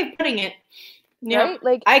very good way of putting it. Yeah, right?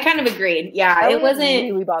 Like I kind of agreed. Yeah, it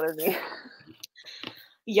wasn't really bothered me.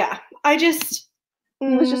 Yeah, he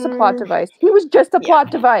was just a plot device. He was just a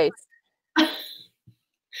plot device.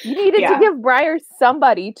 You needed to give Briar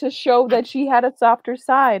somebody to show that she had a softer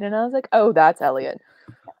side, and I was like, oh, that's Elliot.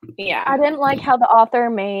 Yeah, I didn't like how the author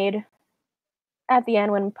made at the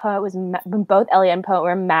end when both Elliot and Poet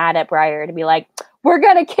were mad at Briar to be like, we're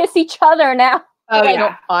gonna kiss each other now. Oh like,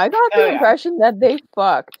 yeah, I got the impression that they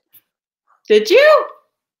fucked. Did you?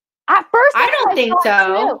 At first, I don't think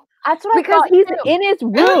so. Too. That's what because I thought he's too. in his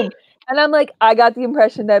room. Really? And I'm like, I got the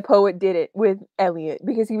impression that Poet did it with Elliot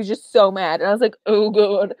because he was just so mad. And I was like, oh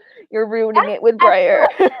god, you're ruining it with Briar.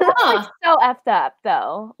 That's so effed up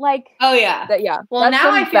though. Like, oh yeah. Well,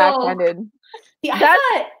 now I feel backhanded. Yeah,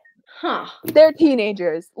 I thought, they're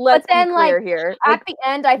teenagers. Let's be clear here. At the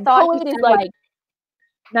end, I thought Poet is like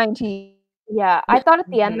 19. Yeah, I thought at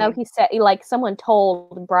the end though he said like someone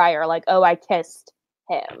told Briar like, "Oh, I kissed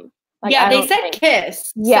him." Like, yeah, they said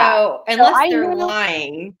kiss. Yeah, so unless they're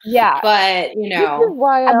lying. Yeah, but you know,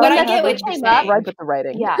 why but I get what you're saying. Right with the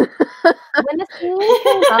writing. Yeah, when the scene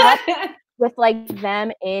came up with like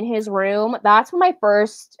them in his room, that's when my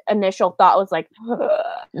first initial thought was like,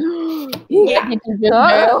 yeah.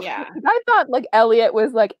 I thought like Elliot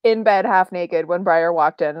was like in bed half naked when Briar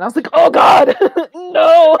walked in, and I was like, oh god,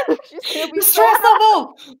 no, she's gonna be stress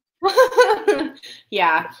level.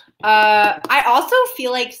 Yeah. I also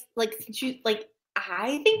feel like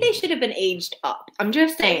I think they should have been aged up. I'm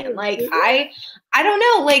just saying, like I don't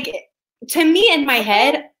know, like to me in my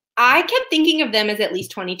head, I kept thinking of them as at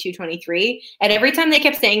least 22, 23. And every time they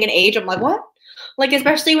kept saying an age, I'm like, what? Like,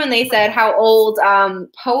 especially when they said how old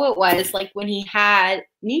Poet was, like when he had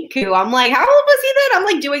Niku. I'm like, how old was he then? I'm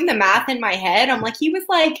like doing the math in my head. I'm like, he was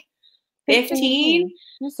like 15,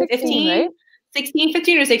 16, right? 16,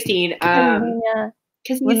 15 or 16. Yeah.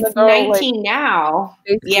 Because he's 19 now.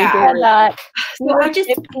 Yeah. So I just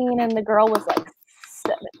 15 and the girl was like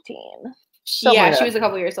 17. Yeah, she was a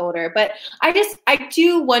couple years older. But I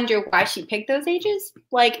do wonder why she picked those ages.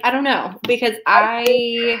 Like, I don't know. Because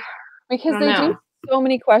they do so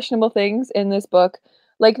many questionable things in this book.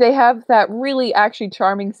 Like they have that really actually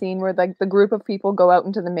charming scene where like the group of people go out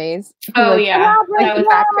into the maze. Oh yeah, like the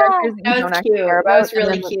back characters that you don't actually care about. That was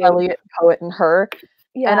really cute. Elliot, Poet, and her.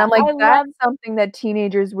 Yeah, and I'm like, that's something that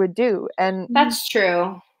teenagers would do. And that's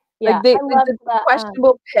true. Like the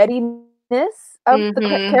questionable pettiness of the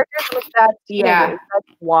characters. Like that's teenagers. That's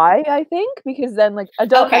why I think, because then like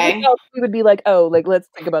adults we would be like, oh, like let's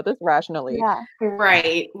think about this rationally. Yeah.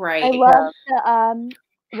 Right. I love the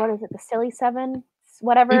what is it, the Silly Seven?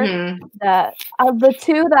 Whatever, the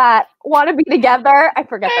two that want to be together. I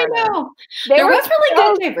forget their name. There was really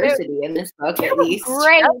good diversity in this book, at least.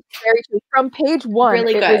 Great. Very true. From page one,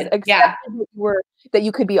 really good. Was accepted that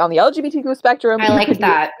you could be on the LGBTQ spectrum. I like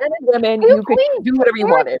that. Men and women, you could do whatever you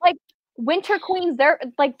wanted. Like winter queens, they're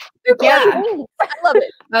queens. I love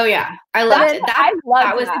it. Oh yeah, I loved it.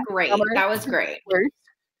 That was great. That was great.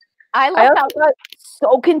 I also got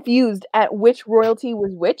so confused at which royalty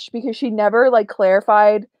was which because she never like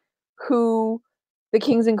clarified who the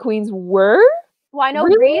kings and queens were. Well, I know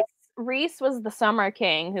Reese was the Summer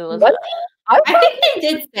King who was. I think they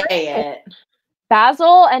did say it.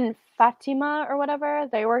 Basil and Fatima or whatever,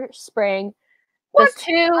 they were spring. What? I'm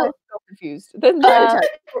so confused. It's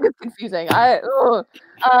confusing. I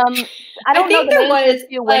don't know there was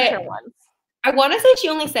two winter ones. I want to say she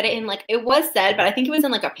only said it in like, it was said, but I think it was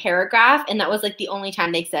in like a paragraph, and that was like the only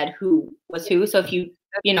time they said who was who. So if you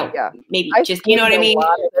know, maybe just, you know what I mean?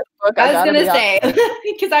 I was going to say,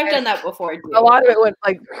 because I've done that before too. A lot of it went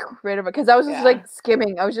like right over, because I was just like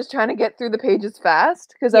skimming. I was just trying to get through the pages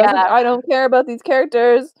fast because I was like, I don't care about these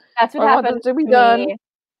characters. That's what happened to be done.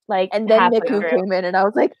 Like, and then Niku came in, and I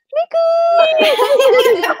was like, Niku!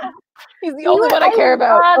 He's the only one I care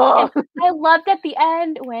about. I loved at the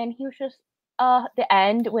end when he was just the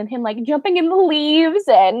end with him like jumping in the leaves,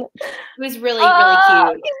 and it was really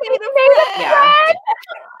cute. Yeah.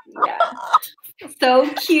 So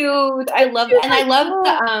cute. I love it. And I love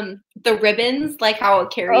the ribbons, like how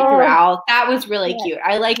it carried throughout. That was really cute.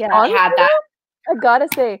 I like that he had that. I gotta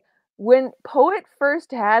say, when Poet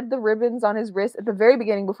first had the ribbons on his wrist at the very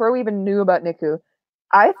beginning, before we even knew about Niku,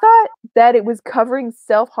 I thought that it was covering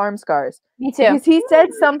self-harm scars. Me too. Because he said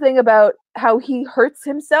something about how he hurts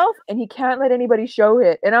himself and he can't let anybody show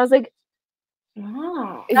it. And I was like,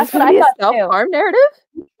 oh, that's what I thought self-harm too. narrative?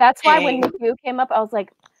 That's why when Niku came up, I was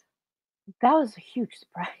like, that was a huge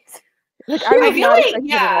surprise. Like, I feel like,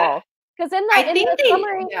 because in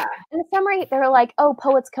the summary, they were like, oh,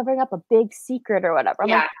 Poet's covering up a big secret or whatever. I'm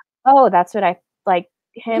like, oh, that's what I like.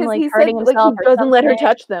 Him like hurting himself, like, he doesn't let her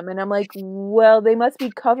touch them, and I'm like, well, they must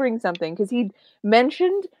be covering something, because he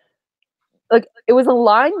mentioned like it was a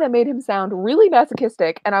line that made him sound really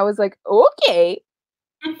masochistic, and I was like, okay,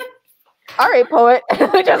 all right, Poet.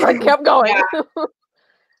 I just like kept going.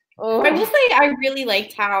 I will say I really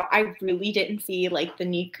liked how I really didn't see like the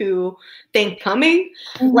Niku thing coming.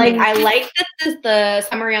 Like I liked that the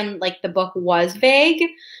summary on like the book was vague,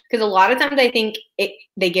 because a lot of times I think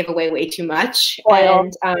they give away way too much,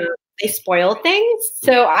 and they spoil things.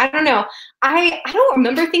 So I don't know. I don't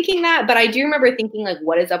remember thinking that, but I do remember thinking like,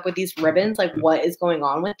 what is up with these ribbons? Like, what is going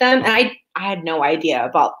on with them? And I had no idea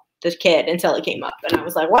about this kid until it came up, and I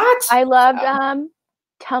was like, what? I loved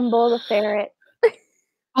Tumble the ferret.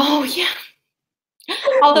 Oh yeah.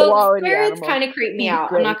 Although ferrets kind of creep me out.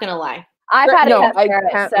 Great. I'm not gonna lie. I've had a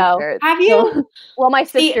ferret, so have you? Well, my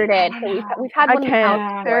sister did. So we've had one in the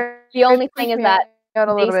house before. The only thing is that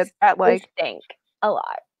a little bit that like stink a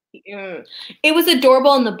lot. It was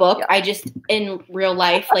adorable in the book. Yeah. I just in real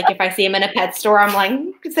life, like if I see him in a pet store, I'm like,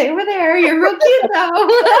 stay over there. You're real cute though.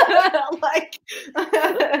 Like,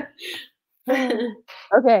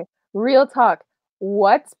 okay, real talk.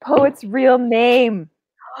 What's Poet's real name?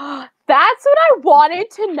 That's what I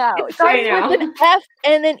wanted to know. It starts with an F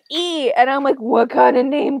and an E, and I'm like, what kind of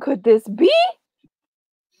name could this be?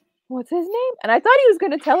 What's his name? And I thought he was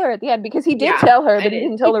going to tell her at the end because he did tell her, but he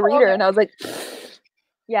didn't tell the reader. And I was like,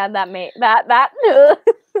 yeah, that. I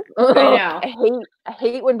know. I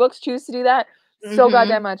hate when books choose to do that so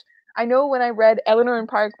goddamn much. I know when I read Eleanor and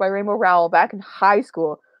Park by Rainbow Rowell back in high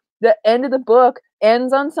school, the end of the book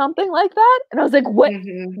ends on something like that, and I was like, what?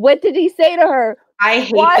 What did he say to her? I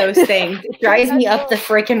hate those things. It drives me up the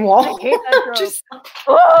freaking wall. I hate that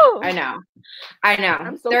girl. I know.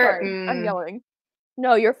 I'm so sorry. I'm yelling.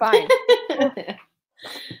 No, you're fine.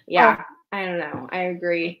 Yeah, I don't know. I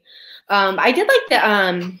agree. I did like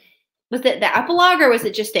the was it the epilogue or was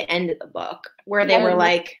it just the end of the book where they were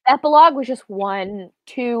like epilogue was just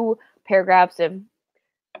 1-2 paragraphs of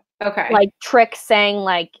like Trick saying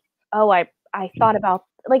like, oh, I thought about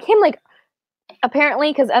like him like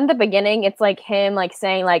apparently because in the beginning it's like him like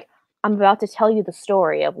saying like I'm about to tell you the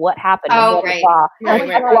story of what happened. Oh, right. And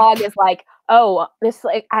the epilogue is like, oh, this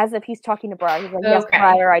like as if he's talking to Briar. He's like, yes,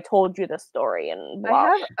 Briar, I told you the story and blah.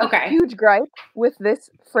 I have a huge gripe with this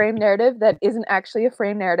frame narrative that isn't actually a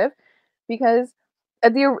frame narrative because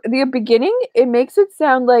at the beginning it makes it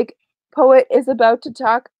sound like Poet is about to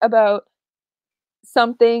talk about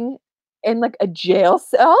something in like a jail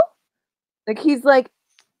cell. Like he's like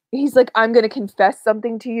I'm gonna confess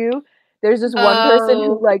something to you. There's this one person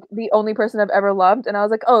who like the only person I've ever loved, and I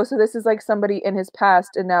was like, oh, so this is like somebody in his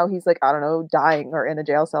past, and now he's like, I don't know, dying or in a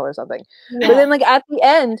jail cell or something. Yeah. But then like at the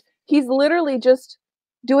end, he's literally just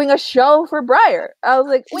doing a show for Briar. I was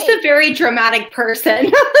like, wait. He's a very dramatic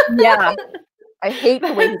person. Yeah. I hate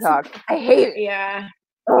the way he talks. I hate it. Yeah.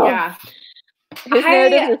 Ugh. Yeah. His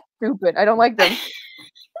narratives are stupid. I don't like them.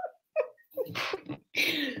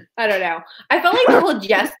 I don't know. I felt like the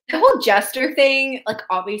whole jester thing, like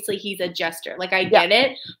obviously he's a jester. Like I get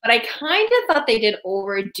it, but I kind of thought they did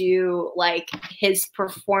overdo like his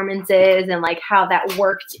performances and like how that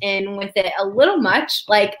worked in with it a little much.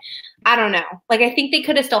 Like, I don't know. Like I think they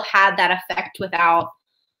could have still had that effect without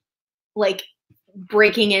like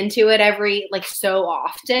breaking into it every like so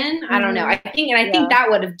often. I don't know. I think that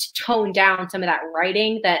would have toned down some of that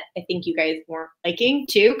writing that I think you guys weren't liking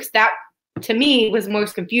too, because that to me was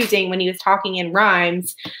most confusing when he was talking in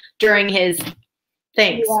rhymes during his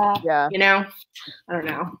things. Yeah. You know? I don't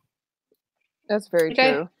know. That's very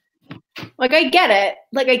true. Like I get it.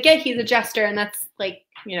 Like I get he's a jester and that's like,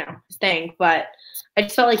 you know, his thing, but I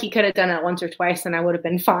just felt like he could have done it once or twice and I would have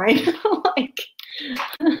been fine. Like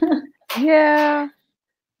Yeah.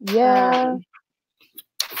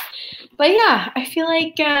 But yeah, I feel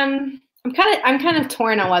like I'm kind of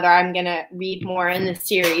torn on whether I'm gonna read more in this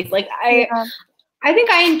series. Like I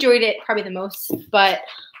think I enjoyed it probably the most, but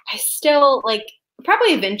I still like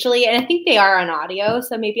probably eventually, and I think they are on audio,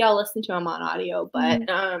 so maybe I'll listen to them on audio. But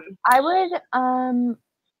I would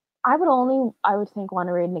think want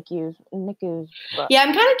to read Niku's book. Yeah,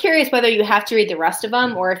 I'm kind of curious whether you have to read the rest of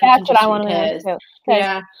them or if you can just read his.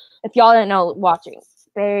 Yeah. If y'all didn't know, watching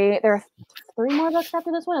there are 3 more books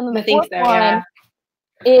after this one, and then the fourth one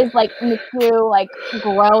is like Niku like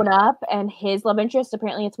grown up, and his love interest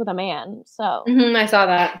apparently it's with a man. So I saw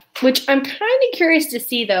that, which I'm kind of curious to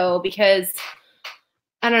see though, because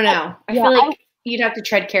I don't know. I feel like you'd have to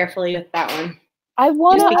tread carefully with that one.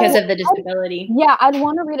 Just because of the disability. I'd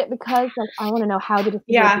want to read it because like I want to know how the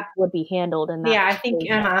disability would be handled in that. Yeah, I think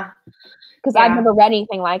because I've never read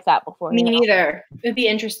anything like that before. Me neither. It'd be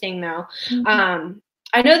interesting though.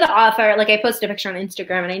 I know the author. Like I posted a picture on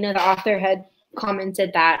Instagram, and I know the author had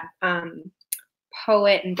commented that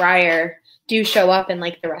Poet and Briar do show up in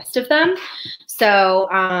like the rest of them.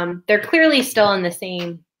 So they're clearly still in the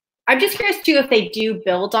same. I'm just curious too if they do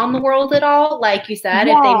build on the world at all, like you said,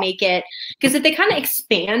 if they make it, because if they kind of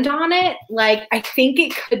expand on it, like I think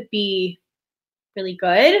it could be really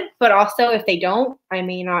good. But also if they don't, I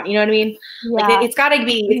may not. You know what I mean? Yeah. Like it's got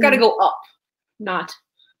to go up, not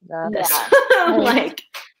this. Like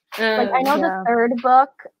Like I know the third book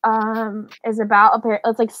is about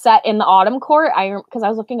it's like set in the Autumn Court. Because I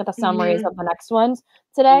was looking at the summaries of the next ones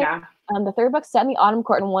today. Yeah. The third book's set in the Autumn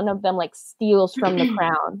Court, and one of them like steals from the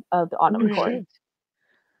crown of the Autumn Court.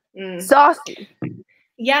 Saucy.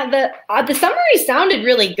 Yeah, the summaries sounded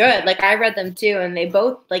really good. Like I read them too, and they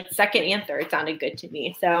both like second and third sounded good to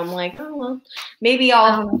me. So I'm like, oh well, maybe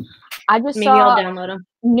I'll download them.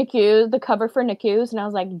 Niku, the cover for Niku's, and I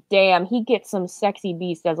was like, damn, he gets some sexy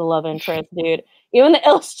beast as a love interest, dude. Even the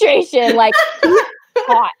illustration, like, he's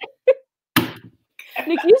hot.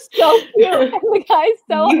 Niku's so cute. And the guy's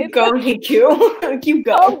so You go, Niku. You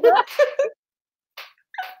go.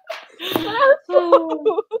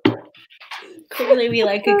 Clearly we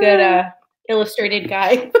like a good illustrated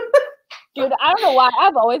guy. Dude, I don't know why.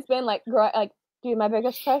 I've always been like, dude, my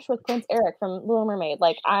biggest crush was Prince Eric from Little Mermaid.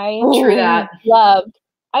 Like, I loved.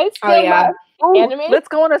 I still love anime. Let's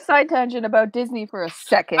go on a side tangent about Disney for a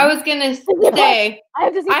second. I was gonna say, I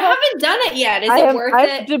haven't done it yet. Is it worth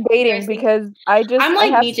it? I'm debating because I'm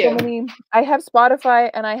like, me too. I have Spotify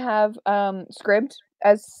and I have Scribd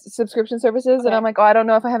as subscription services, and I'm like, I don't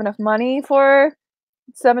know if I have enough money for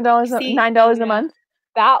 $7, $9 a month.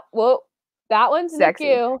 That one's sexy.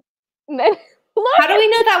 Niku. How do we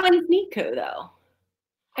know that one's Niku though?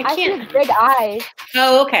 I can't. Big eyes.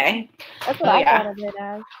 Oh, okay. That's what I thought of it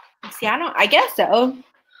as. See, I guess so.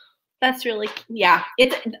 That's really,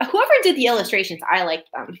 it's whoever did the illustrations, I like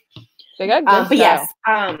them. They got good but yes,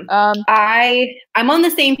 I'm on the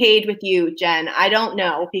same page with you, Jen. I don't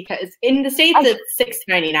know because in the States it's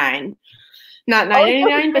 $6.99, not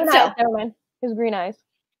 $9.99, but still. His green eyes.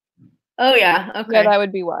 Oh yeah, okay. Yeah, that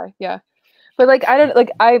would be why. Yeah, but like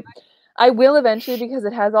I will eventually because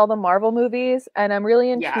it has all the Marvel movies, and I'm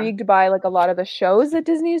really intrigued by like a lot of the shows that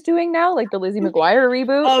Disney is doing now, like the Lizzie McGuire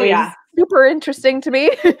reboot. Is super interesting to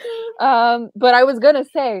me. But I was gonna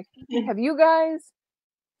say, have you guys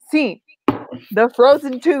seen the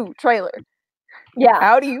Frozen 2 trailer? Yeah.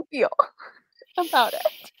 How do you feel about it?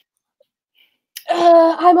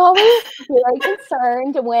 I'm always very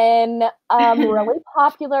concerned when really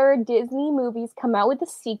popular Disney movies come out with a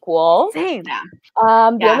sequel. Same. The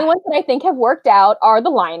only ones that I think have worked out are the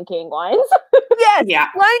Lion King ones. Yes. Yeah.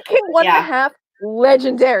 Lion King 1.5,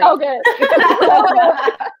 legendary. Okay.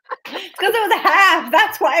 It's because it was a half.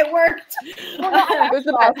 That's why it worked. It was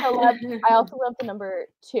the best. I also loved the number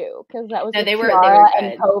 2 because that was they were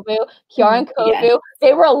and Kovu. Kiara and Kovu.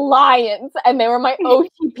 They were lions, and they were my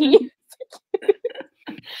OTP.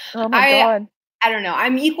 Oh my god. I don't know.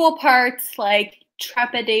 I'm equal parts like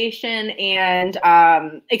trepidation and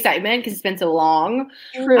excitement because it's been so long.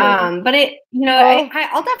 True. But it,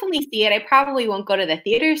 I'll definitely see it. I probably won't go to the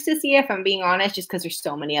theaters to see it, if I'm being honest, just because there's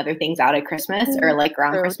so many other things out at Christmas or like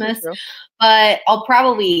around Christmas. True. But I'll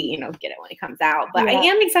probably, get it when it comes out. But I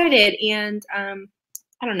am excited, and I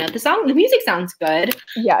don't know. The music sounds good.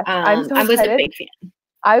 Yes, I was a big fan.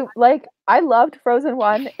 I loved Frozen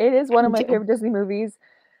 1. It is one of my favorite Disney movies,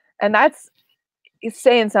 and that's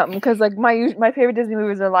saying something because like my favorite Disney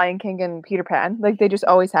movies are Lion King and Peter Pan. Like they just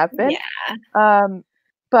always have been. Yeah.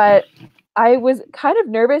 But I was kind of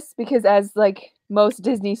nervous because as like most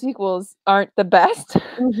Disney sequels aren't the best.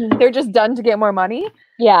 Mm-hmm. They're just done to get more money.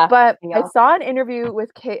 Yeah. But I saw an interview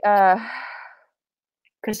with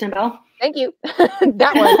Kristen Bell. Thank you.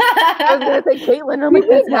 That one. I was going to say Caitlin. I'm like,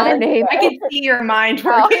 that's not her name. I can see your mind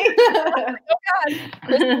working. Oh, God.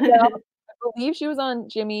 Kristen Bell. I believe she was on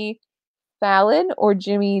Jimmy Fallon or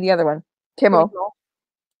Jimmy, the other one. Kimmel.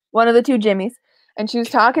 One of the two Jimmys. And she was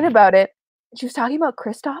talking about it. She was talking about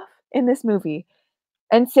Kristoff in this movie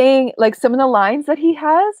and saying like some of the lines that he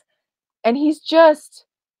has. And he's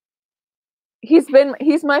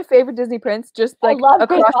my favorite Disney prince, just like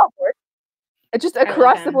across the board. Just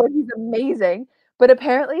across the board, he's amazing. But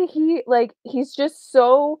apparently he's just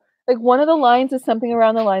so like one of the lines is something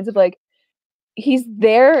around the lines of like he's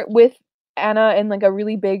there with Anna in like a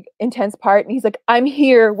really big intense part and he's like, I'm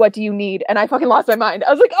here, what do you need? And I fucking lost my mind.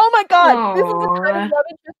 I was like, oh my god, Aww. This is the kind of love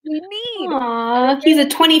interest we need. Aww. He's a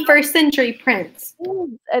 21st century prince.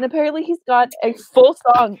 And apparently he's got a full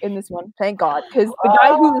song in this one, thank God, because the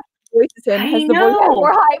guy who voices him has the voice.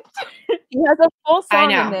 We're hyped. He has a full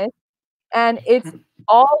song in this. And it's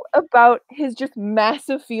all about his just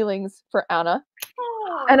massive feelings for Anna.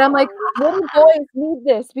 And I'm like, little boys need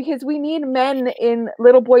this because we need men in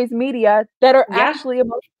little boys media that are actually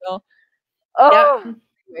emotional. Oh,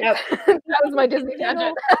 yep. That was my Disney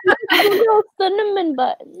tangent. Little cinnamon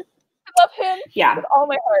bun. I love him with all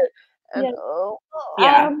my heart.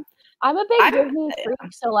 And, I'm a big Disney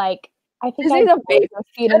freak, so like I think Disney's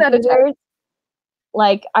amazing.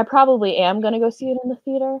 like I probably am gonna go see it in the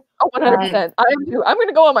theater. Oh, 100%. I am too. I'm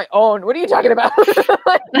gonna go on my own. What are you talking about?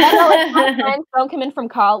 Like, if my friends don't come in from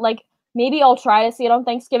college, like maybe I'll try to see it on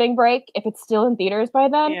Thanksgiving break if it's still in theaters by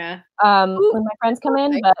then. Yeah. When my friends come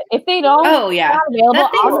in, but if they don't, not available,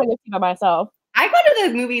 I'm gonna go see by myself. I go to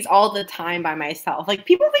the movies all the time by myself. Like,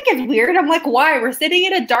 people think it's weird. I'm like, why? We're sitting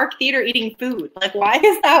in a dark theater eating food. Like, why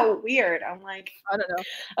is that weird? I'm like, I don't know.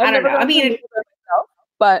 I don't know. I mean,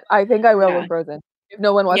 but I think I will with Frozen if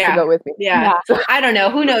no one wants to go with me. Yeah. I don't know.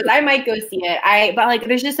 Who knows? I might go see it. But like,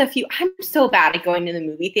 there's just a few. I'm so bad at going to the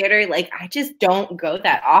movie theater. Like, I just don't go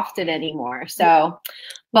that often anymore. So,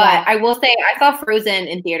 but I will say I saw Frozen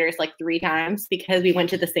in theaters like 3 times because we went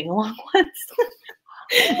to the sing-along once.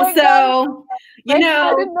 Oh so,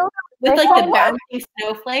 God. with like the bouncing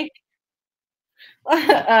snowflake.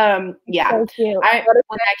 Yeah. So cute.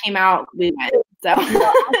 When that came out, we went. So I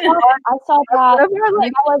saw that.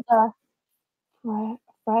 I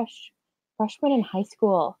was a freshman in high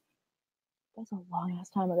school. That was a long ass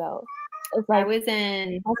time ago. It was like, I was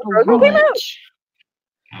in college.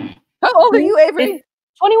 How old are you, Avery?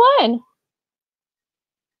 21.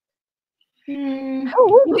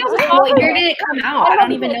 What year did it come out? I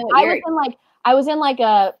don't even know what year. I was in like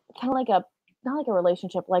a kind of like a not like a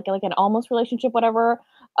relationship, like an almost relationship, whatever,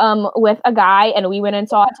 with a guy, and we went and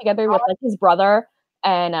saw it together with like his brother,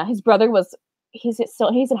 and his brother he's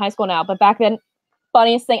in high school now, but back then,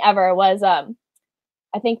 funniest thing ever was I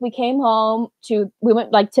think we came home we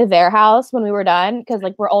went like to their house when we were done because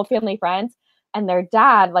like we're old family friends, and their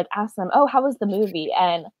dad like asked them, "Oh, how was the movie?"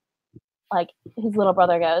 And like his little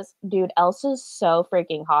brother goes, "Dude, Elsa's so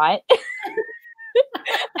freaking hot."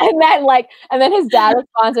 and then his dad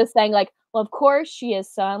responds with saying like, "Well, of course she is,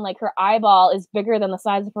 son. Like her eyeball is bigger than the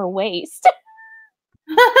size of her waist."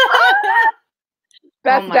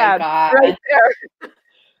 Best dad, God. right there.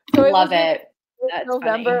 So love it. That's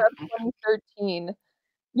November of 2013.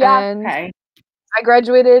 Yeah. And I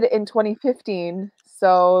graduated in 2015,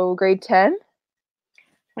 so grade 10.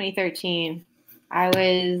 2013. I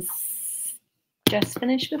was just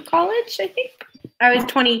finished with college, I think. I was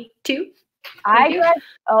 22.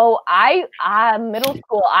 Middle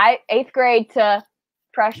school. 8th grade to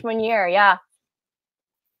freshman year. Yeah.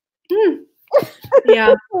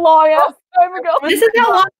 Yeah. Long ass time ago. This is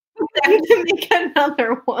how long it took to make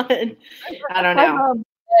another one. I don't know.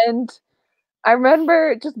 And I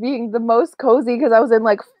remember just being the most cozy because I was in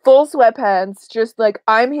like full sweatpants, just like,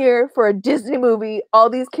 I'm here for a Disney movie. All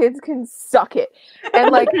these kids can suck it.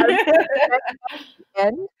 And like,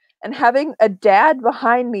 and having a dad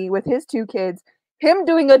behind me with his 2 kids, him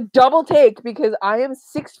doing a double take because I am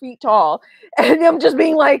 6 feet tall, and I'm just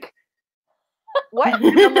being like, what?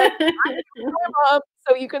 And I'm like, I'm your mom,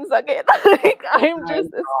 so you can suck it. Like, I'm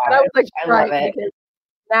just, and I was like, right.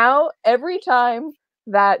 Now, every time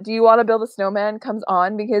that Do You Want to Build a Snowman comes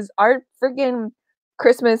on, because our freaking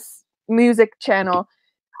Christmas music channel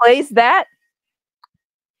plays that,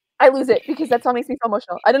 I lose it because that song makes me so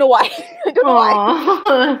emotional. I don't know why. I don't know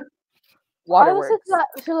why. I listen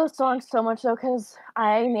to those songs so much though, because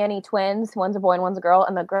I nanny twins. One's a boy and one's a girl,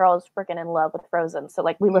 and the girl is freaking in love with Frozen. So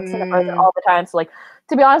like we listen to Frozen all the time. So like,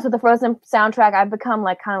 to be honest, with the Frozen soundtrack, I've become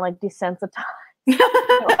like kind of like desensitized.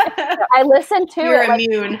 I listen to You're it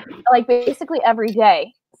immune. like basically every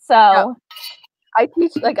day. So I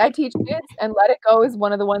teach kids, and Let It Go is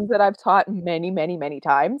one of the ones that I've taught many, many, many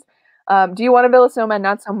times. Do You Want to Build a Snowman?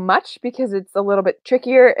 Not so much, because it's a little bit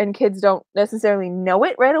trickier and kids don't necessarily know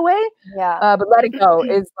it right away. Yeah. But Let It Go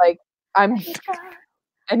is like, I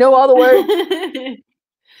know all the words,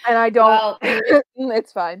 and I don't. Well,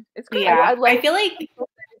 it's fine. It's good. Yeah. I feel like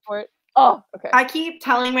Oh, okay. I keep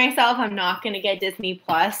telling myself I'm not going to get Disney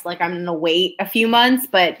Plus. Like, I'm going to wait a few months,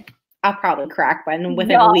 but I'll probably crack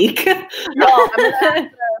within a week.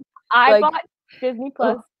 I bought Disney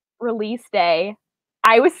Plus release day.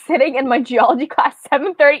 I was sitting in my geology class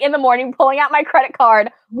 7:30 in the morning, pulling out my credit card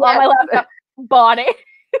on my laptop, bought it.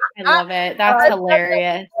 I love it. That's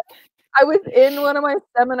hilarious. I was in one of my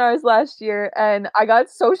seminars last year, and I got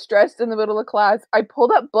so stressed in the middle of class. I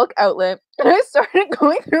pulled up Book Outlet, and I started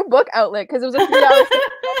going through Book Outlet because it was a 3-hour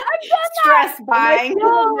stress buying.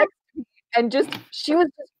 And she was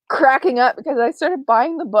just cracking up because I started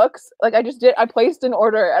buying the books. Like I placed an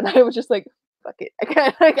order, and I was just like, fuck it,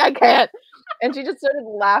 I can't. And she just started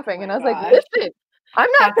laughing, and I was like, listen, I'm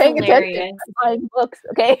not paying attention. I'm buying books,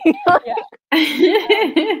 okay?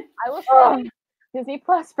 I will say Disney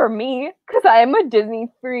Plus for me, because I am a Disney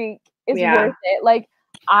freak, is worth it. Like,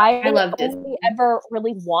 I love Disney. Ever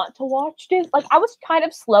really want to watch Disney. Like, I was kind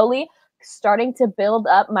of slowly starting to build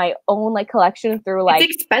up my own like collection through like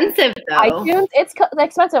it's expensive though. iTunes. It's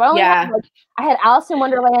expensive. I only have, like, I had Alice in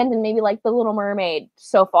Wonderland and maybe like The Little Mermaid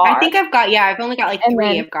so far. I think I've only got like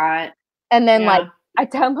 3. I've got. And then like I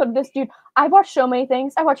downloaded this, dude. I watched so many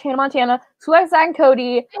things. I watched Hannah Montana, Suicide and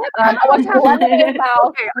Cody. I watched Lemonade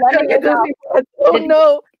Mouth. Lemonade Mouth. Oh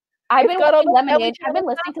no. I've been watching Lemonade. I've been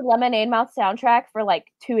listening to Lemonade Mouth soundtrack for like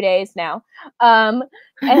 2 days now. And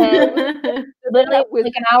literally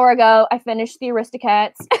like an hour ago, I finished the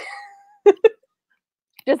Aristocats.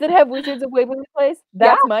 Does it have Wizards of Waverly Place?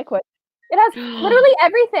 That's my question. It has literally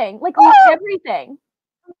everything. Like everything.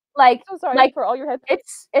 Like, so sorry like for all your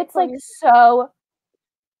headphones. It's like so.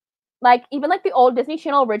 Like even like the old Disney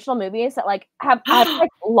Channel original movies that like have like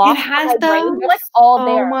lost my brain. They're like all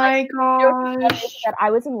there. Oh my gosh! That I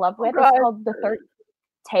was in love with. It's called The Third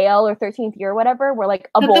Tale or 13th Year, or whatever. Where like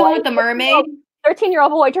a boy with the mermaid,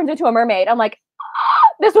 13-year-old boy turns into a mermaid. I'm like,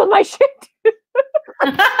 this was my shit.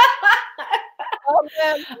 Oh,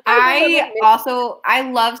 man. I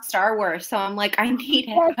love Star Wars, so I'm like, I need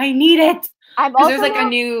it. I need it. Because there's like a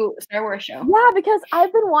new Star Wars show. Yeah, because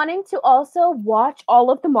I've been wanting to also watch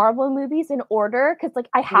all of the Marvel movies in order because like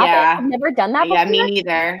I haven't. I've never done that before. Yeah, me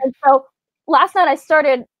neither. And so last night I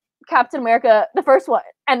started Captain America, the first one,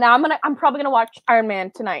 and now I'm probably gonna watch Iron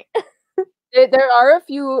Man tonight. There are a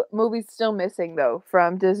few movies still missing though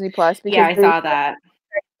from Disney Plus because I saw that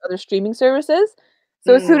other streaming services.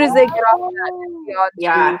 So as soon as they get off of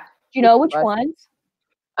that, do you know which ones?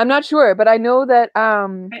 I'm not sure, but I know that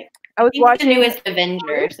I was watching the newest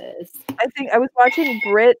Avengers. I think I was watching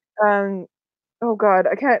Brit. Oh God,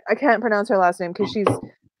 I can't pronounce her last name because she's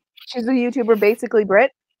a YouTuber, basically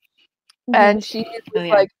Brit, and she was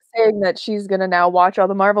like saying that she's gonna now watch all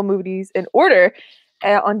the Marvel movies in order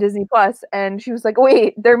on Disney Plus, and she was like,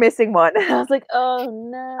 "Wait, they're missing one." And I was like, "Oh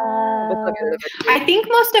no!" I think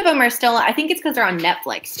most of them are still. I think it's because they're on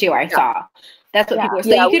Netflix too. I saw. That's what people. So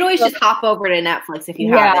you could always just hop over to Netflix if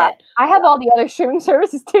you have it. I have all the other streaming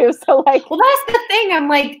services too. So like, well, that's the thing. I'm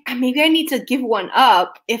like, maybe I need to give one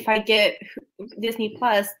up if I get Disney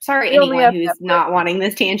Plus. Sorry, anyone who's not wanting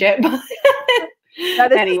this tangent.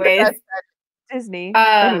 But anyways, Disney.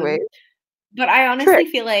 Anyway, but I honestly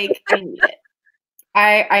feel like I need it.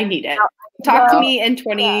 I need it. Talk to me in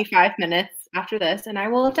 25 minutes after this, and I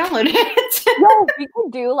will download it. No, we can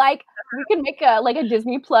do like. We can make a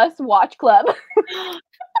Disney Plus watch club. Oh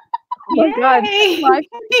my God.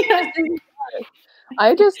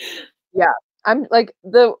 I'm like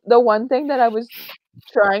the one thing that I was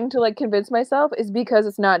trying to like convince myself is because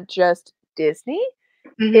it's not just Disney,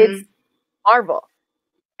 it's Marvel.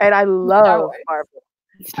 And I love Marvel.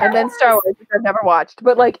 And then Star Wars, which I've never watched.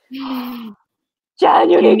 But like Jen,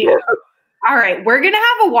 you need to. All right, we're gonna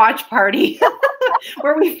have a watch party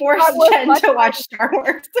where we force Jen to watch Star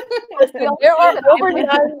Wars. There are over 9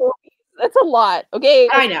 movies. That's a lot. Okay.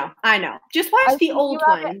 I know. Just watch the old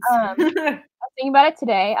ones. I was thinking about it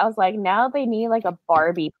today. I was like, now they need like a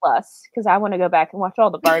Barbie Plus because I want to go back and watch all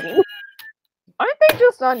the Barbie. Aren't they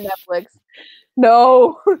just on Netflix?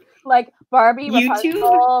 No. Like Barbie YouTube?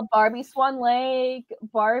 Rapunzel, Barbie Swan Lake,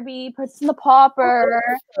 Barbie Princess and the Pauper.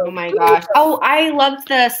 Oh my gosh. Oh, I loved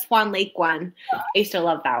the Swan Lake one. I used to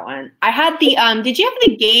love that one. I had the did you have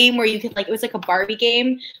the game where you could like it was like a Barbie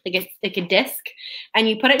game, like a disc, and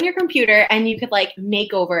you put it in your computer and you could like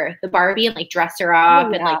make over the Barbie and like dress her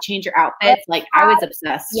up and like change her outfits. Like I was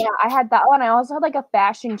obsessed. Yeah, I had that one. I also had like a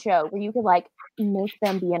fashion show where you could like make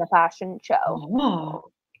them be in a fashion show.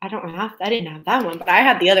 Oh. I didn't have that one, but I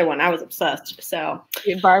had the other one. I was obsessed. So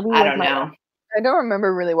Barbie. I don't know. I don't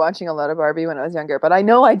remember really watching a lot of Barbie when I was younger, but I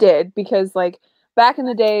know I did because like back in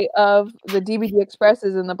the day of the DVD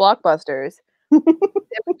Expresses and the Blockbusters,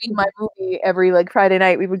 it would be my movie every like Friday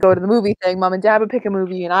night. We would go to the movie thing. Mom and Dad would pick a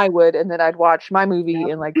movie, and I would, and then I'd watch my movie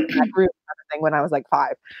in like that room thing when I was like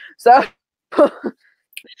 5. So.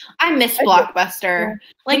 I miss Blockbuster.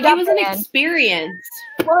 Like it was an experience.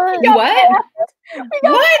 What? What?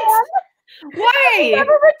 What? Why? We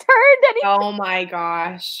never returned anything. Oh my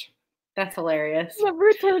gosh. That's hilarious. Never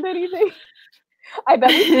returned anything. I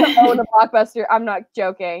bet we still own a Blockbuster. I'm not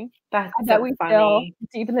joking. That's I bet so we funny. still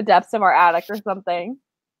deep in the depths of our attic or something.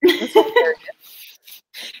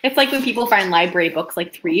 It's like when people find library books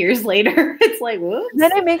like 3 years later. It's like, whoops.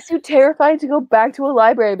 Then it makes you terrified to go back to a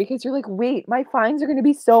library because you're like, wait, my fines are going to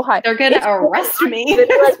be so high. They're going to arrest me.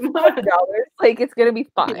 Like, it's going to be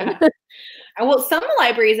fine. Yeah. Well, some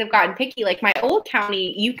libraries have gotten picky. Like my old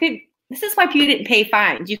county, this is why people didn't pay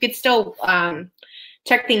fines. You could still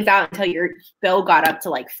check things out until your bill got up to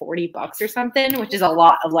like $40 or something, which is a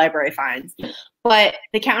lot of library fines. But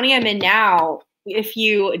the county I'm in now, if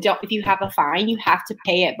you have a fine, you have to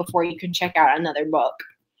pay it before you can check out another book.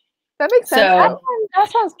 That makes sense. So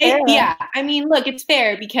that sounds fair. Yeah, I mean, look, it's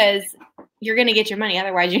fair because you're gonna get your money.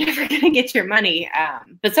 Otherwise, you're never gonna get your money.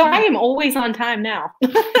 But so I am always on time now.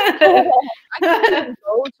 I can't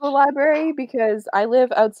go to a library because I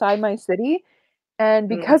live outside my city, and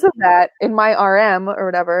because of that, in my RM or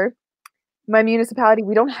whatever, my municipality,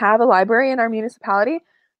 we don't have a library in our municipality.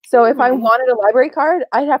 So if I wanted a library card,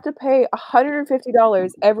 I'd have to pay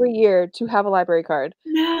 $150 every year to have a library card.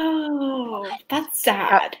 No, that's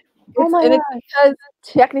sad. It's because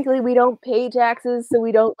technically we don't pay taxes, so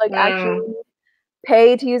we don't like actually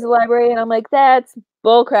pay to use the library. And I'm like, that's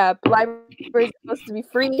bullcrap. Library is supposed to be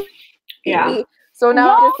free. Yeah. So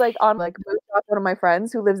now I'm just like on like moved off one of my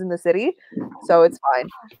friends who lives in the city, so it's fine.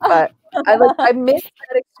 But I miss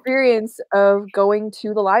that experience of going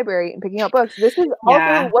to the library and picking up books. This is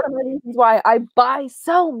also one of the reasons why I buy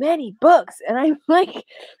so many books, and I'm like,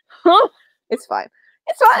 it's fine.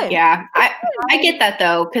 It's fine. Yeah, I get that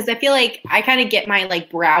though, because I feel like I kind of get my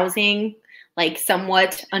like browsing like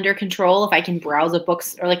somewhat under control if I can browse a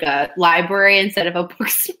books or like a library instead of a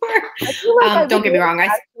bookstore. Like don't get me wrong, I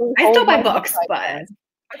still buy books, but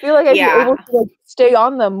I feel like I'd be able to like stay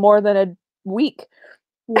on them more than a week.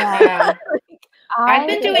 Yeah, I've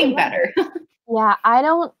been doing better. Yeah,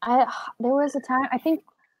 there was a time I think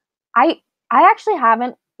I actually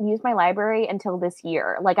haven't used my library until this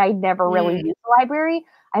year. Like I never really used the library.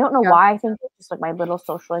 I don't know why. I think it's just like my little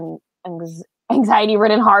social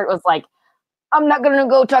anxiety-ridden heart was like, I'm not gonna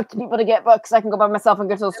go talk to people to get books. I can go by myself and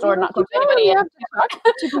go to the store and not talk to anybody. You have to talk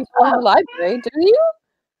to people in the library, do you?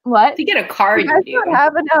 What? To get a card, you guys don't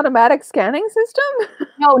have an automatic scanning system?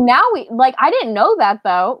 No, now I didn't know that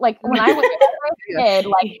though. Like when I was a kid,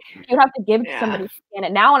 like you have to give it to somebody to scan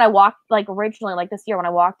it. Now when I walked, like originally, like this year when I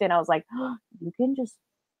walked in, I was like, oh, you can just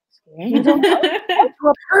scan. You don't know to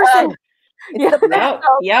a person.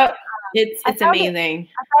 Yep. It's amazing.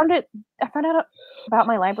 I found out about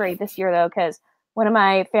my library this year though, because one of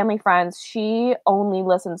my family friends, she only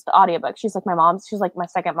listens to audiobooks. She's like my mom. She's like my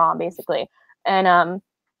second mom, basically. And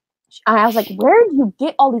I was like, where do you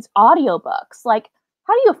get all these audiobooks? Like,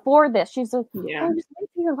 how do you afford this? She's like, oh, just wait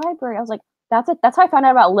for your library. I was like, that's it. That's how I found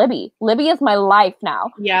out about Libby. Libby is my life now.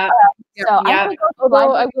 Yeah.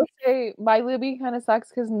 Although I will say my Libby kind of sucks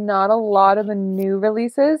because not a lot of the new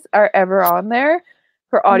releases are ever on there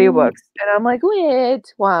for audiobooks. And I'm like,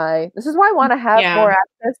 wait, why? This is why I want to have more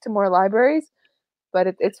access to more libraries, but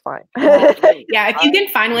it's fine. Yeah, if you can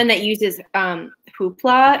find one that uses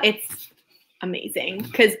Hoopla, it's amazing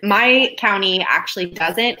because my county actually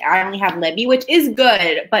doesn't. I only have Libby, which is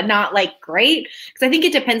good, but not like great because I think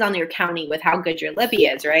it depends on your county with how good your Libby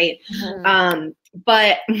is, right?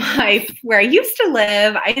 But where I used to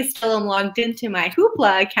live, I still am logged into my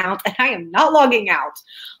Hoopla account and I am not logging out.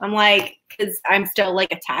 I'm like, because I'm still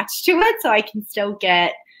like attached to it, so I can still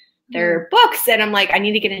get their books. And I'm like, I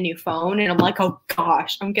need to get a new phone. And I'm like, oh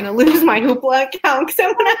gosh, I'm gonna lose my Hoopla account because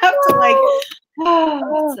I'm gonna have to like.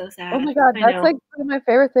 Oh, that's so sad. Oh my god, that's like one of my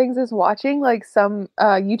favorite things is watching like some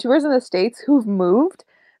YouTubers in the States who've moved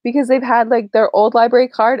because they've had like their old library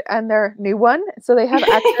card and their new one, so they have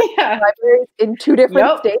access to libraries in two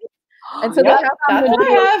different states, and so they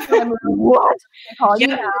have. What?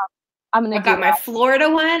 I've got my Florida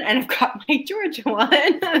one and I've got my Georgia one.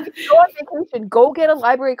 Go on vacation. Go get a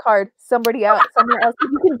library card somewhere else.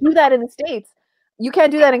 You can do that in the States. You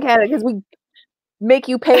can't do that in Canada because we make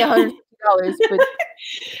you pay $100. But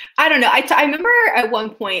I don't know. I remember at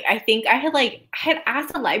one point, I think I had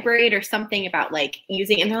asked a librarian or something about like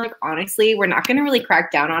using, and they're like, honestly, we're not going to really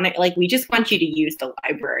crack down on it. Like, we just want you to use the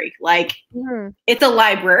library. Like, it's a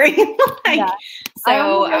library.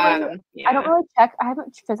 So I don't really check. I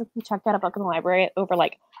haven't physically checked out a book in the library over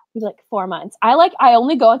like 4 months. I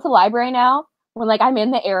only go into the library now when like I'm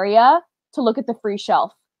in the area to look at the free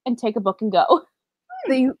shelf and take a book and go.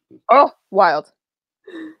 Wild.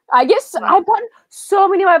 I guess I've gotten so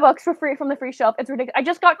many of my books for free from the free shelf. It's ridiculous. I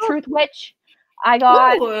just got Truth Witch. I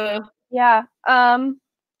got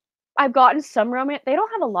I've gotten some romance. They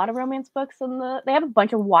don't have a lot of romance books they have a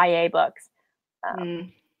bunch of YA books.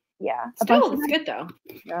 Still, it's good though.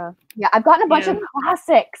 Yeah, I've gotten a bunch of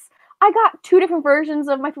classics. I got 2 different versions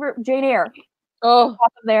of my favorite Jane Eyre.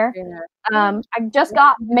 There. I just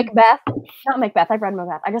got Macbeth. Not Macbeth. I've read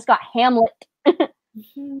Macbeth. I just got Hamlet.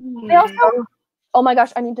 They also. Oh my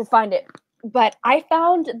gosh, I need to find it. But I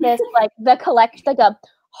found this the collection, like a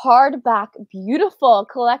hardback, beautiful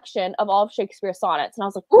collection of all of Shakespeare's sonnets, and I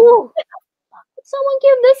was like, "Ooh, would someone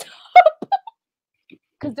give this up?"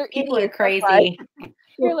 Because people are crazy.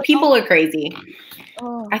 People are crazy.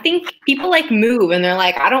 I think people like move and they're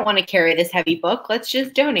like, I don't want to carry this heavy book. Let's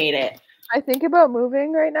just donate it. I think about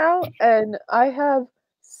moving right now, and I have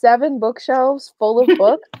 7 bookshelves full of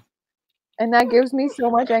books, and that gives me so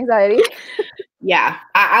much anxiety. Yeah,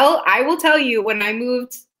 I will tell you, when I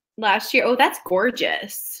moved last year. Oh, that's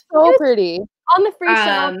gorgeous. So pretty. On the free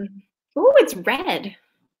shelf. Oh, it's red.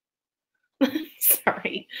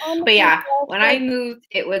 Sorry, but yeah, when I moved,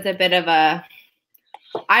 it was a bit of a.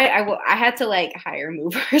 I had to like hire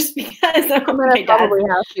movers because my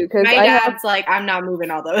dad's like, I'm not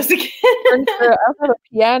moving all those again. I have a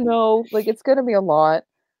piano. Like, it's gonna be a lot.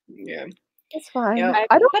 Yeah, it's fine. Yep.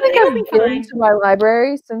 I don't think I've been to my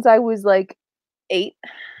library since I was like 8.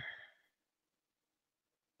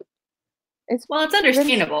 It's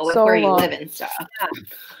understandable with where you live and stuff.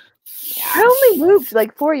 Yeah. I only moved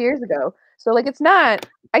like 4 years ago, so like it's not.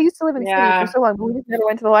 I used to live in the city for so long, but we just never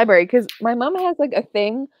went to the library because my mom has like a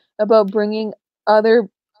thing about bringing other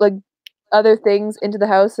things into the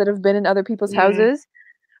house that have been in other people's houses.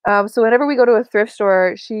 So whenever we go to a thrift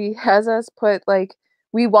store, she has us put like,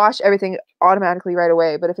 we wash everything automatically right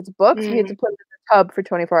away. But if it's books, we have to put it in the tub for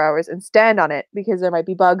 24 hours and stand on it because there might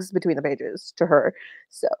be bugs between the pages to her.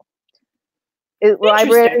 So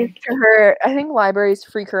libraries to her, I think libraries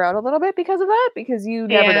freak her out a little bit because of that, because you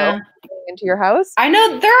never know into your house. I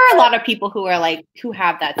know there are a lot of people who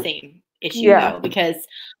have that same issue though, because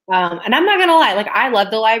and I'm not gonna lie, like I love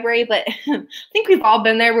the library, but I think we've all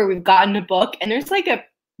been there where we've gotten a book and there's like a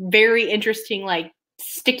very interesting like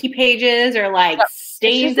sticky pages or like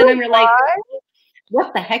stains in them. You're like,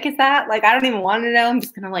 what the heck is that? Like, I don't even want to know. I'm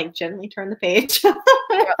just gonna like gently turn the page.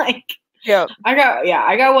 Like, I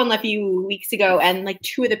got one a few weeks ago, and like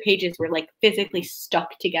 2 of the pages were like physically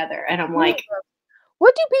stuck together, and I'm like,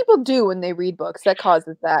 what do people do when they read books that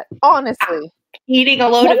causes that? Honestly, eating a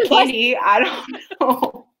load of candy. I don't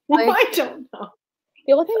know. I don't know.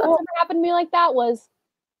 The only thing that's ever happened to me like that was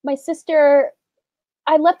my sister.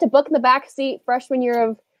 I left a book in the back seat freshman year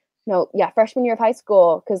of high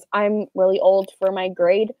school because I'm really old for my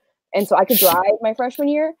grade, and so I could drive my freshman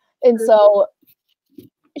year, and so.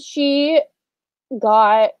 She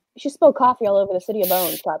spilled coffee all over the City of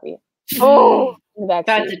Bones copy. Oh, in the back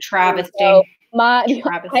that's seat. A travesty. So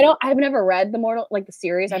I've never read the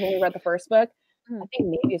series. I've only read the first book. I think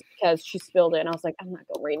maybe it's because she spilled it, and I was like, I'm not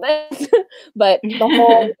gonna read this. But the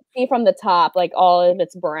whole see from the top, like all of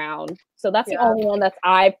it's brown. So that's the only one that's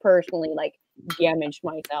I personally like damaged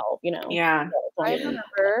myself. Yeah. I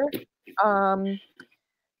remember.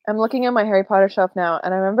 I'm looking at my Harry Potter shelf now,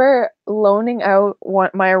 and I remember loaning out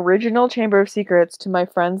my original Chamber of Secrets to my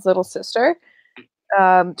friend's little sister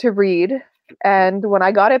to read. And when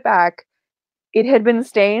I got it back, it had been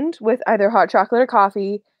stained with either hot chocolate or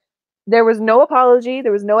coffee. There was no apology.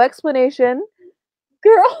 There was no explanation.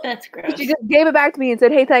 Girl, that's gross. She just gave it back to me and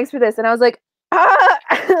said, "Hey, thanks for this." And I was like,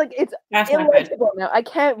 like it's illegible now. I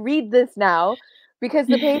can't read this now. Because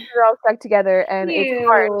the pages are all stuck together and it's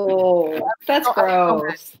hard. That's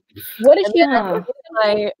gross. What is she?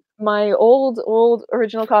 My old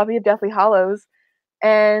original copy of Deathly Hallows,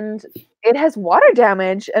 and it has water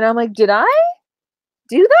damage. And I'm like, did I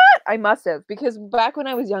do that? I must have, because back when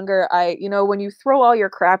I was younger, when you throw all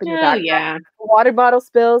your crap in your backpack, water bottle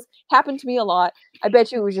spills happened to me a lot. I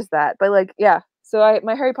bet you it was just that. But so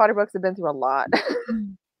my Harry Potter books have been through a lot.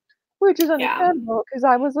 Which is understandable because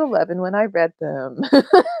I was 11 when I read them.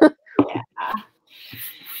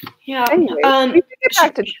 Yeah. Anyway,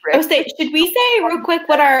 should we say real quick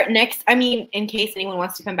what our next? I mean, in case anyone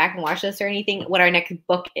wants to come back and watch this or anything, what our next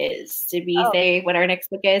book is? Did we say what our next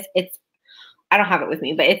book is? I don't have it with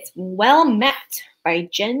me, but it's Well Met by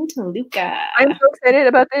Jen DeLuca. I'm so excited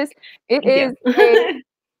about this. It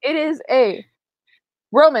is a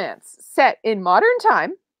romance set in modern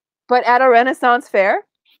time, but at a Renaissance fair.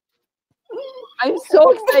 I'm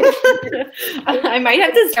so excited. I might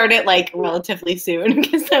have to start it like relatively soon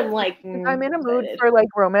because I'm like I'm in a mood for like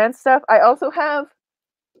romance stuff. I also have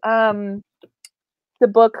the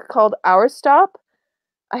book called Our Stop.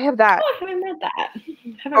 I have that. Oh, I haven't read that.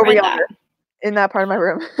 Haven't read that. In that part of my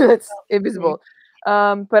room. It's invisible.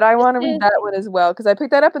 But I want to read that one as well because I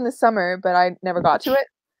picked that up in the summer, but I never got to it.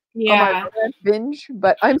 Yeah. On my binge,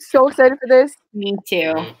 but I'm so excited for this. Me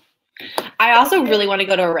too. I also really want to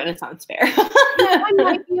go to a Renaissance fair. I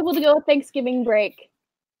might be able to go Thanksgiving break.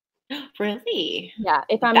 Really? Yeah,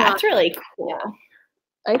 that's really cool. Yeah.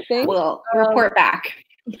 I think we'll report back.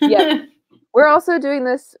 Yeah. We're also doing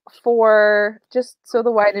this for, just so the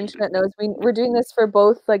wide internet knows, we're doing this for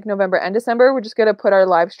both like November and December. We're just gonna put our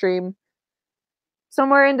live stream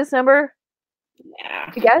somewhere in December.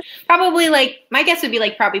 Yeah. I guess. Probably my guess would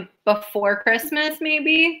be probably before Christmas,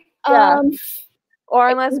 maybe. Yeah. Or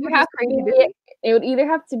unless we have it would either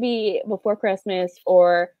have to be before Christmas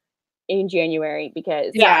or in January,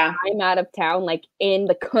 because I'm out of town, like in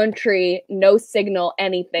the country, no signal,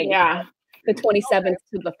 anything. Yeah. The 27th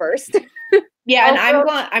to the 1st. Yeah, and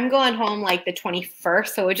I'm going home like the 21st,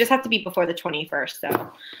 so it would just have to be before the 21st.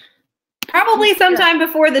 So probably sometime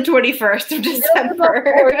before the 21st of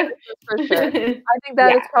December. For sure. I think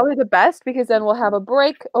that is probably the best, because then we'll have a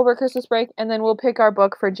break over Christmas break, and then we'll pick our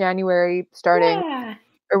book for January starting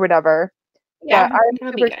or whatever. Yeah, I'm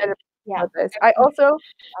super excited about this. I also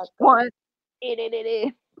want.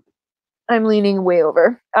 I'm leaning way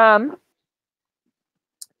over. Have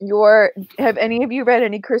any of you read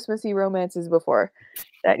any Christmassy romances before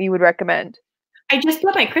that you would recommend? I just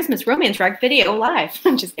put my Christmas romance rag video live.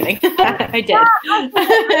 I'm just kidding. I did.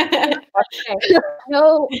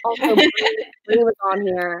 No, also Bree was on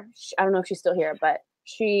here. I don't know if she's still here, but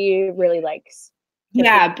she really likes.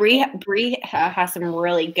 Yeah, Bree has some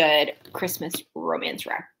really good Christmas romance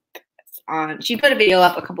rag. She put a video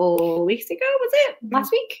up a couple weeks ago. Was it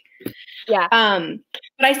last week? Yeah.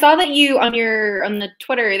 But I saw that you on the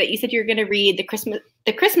Twitter that you said you're going to read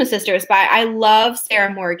the Christmas Sisters by. I love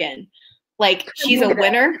Sarah Morgan. Like, she's a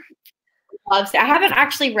winner. I haven't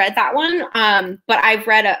actually read that one, but I've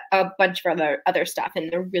read a bunch of other stuff,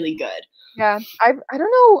 and they're really good. Yeah, I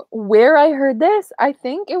don't know where I heard this. I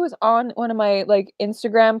think it was on one of my like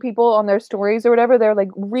Instagram people on their stories or whatever. They're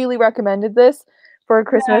like really recommended this for a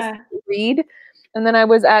Christmas read, and then I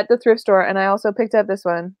was at the thrift store and I also picked up this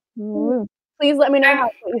one. Please let me know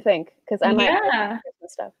what you think, because I might like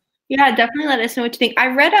Christmas stuff. Yeah, definitely let us know what you think. I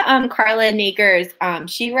read Carla Nager's.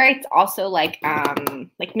 She writes also like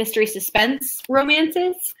mystery suspense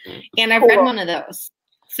romances, and I've read one of those,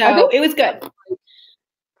 so it was good.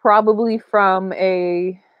 Probably from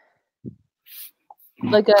a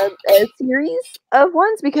series of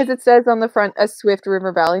ones, because it says on the front a Swift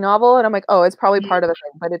River Valley novel, and I'm like, oh, it's probably part of a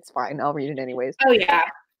thing, but it's fine. I'll read it anyways. Oh yeah,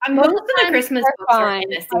 most of the Christmas books are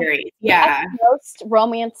in a series. Yeah, most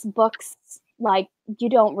romance books, like, you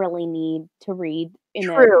don't really need to read in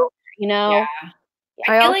True. You know. Yeah.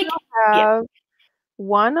 I also have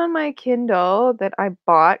one on my Kindle that I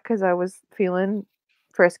bought because I was feeling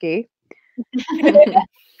frisky.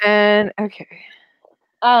 And okay.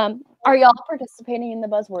 Are y'all participating in the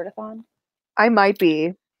Buzzwordathon? I might be.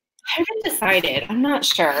 I haven't decided. I'm not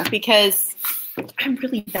sure, because I'm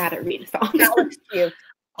really bad at readathons. That looks cute.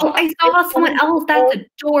 Oh, I saw someone else. That's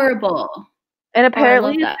adorable. And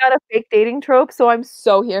apparently it's got a fake dating trope, so I'm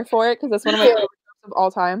so here for it, because that's one of my favorite tropes of all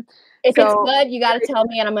time. If it's good, you got to tell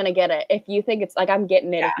me, and I'm gonna get it. If you think it's like, I'm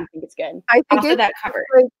getting it. If you think it's good, I think also that cover.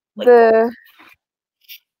 Like the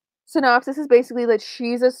synopsis is basically that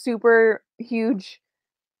she's a super huge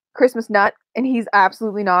Christmas nut, and he's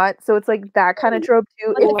absolutely not. So it's like that kind of trope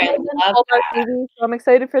too. I love that. TV, so I'm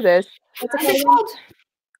excited for this. What's it called?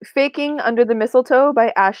 Faking Under the Mistletoe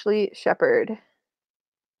by Ashley Shepard.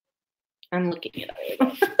 I'm looking it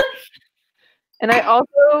up. And I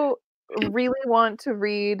also really want to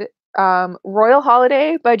read Royal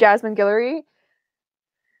Holiday by Jasmine Guillory,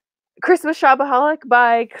 Christmas Shopaholic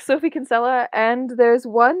by Sophie Kinsella, and there's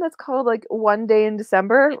one that's called like One Day in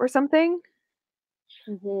December or something.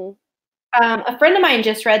 Mm-hmm. A friend of mine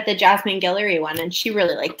just read the Jasmine Guillory one, and she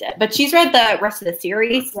really liked it. But she's read the rest of the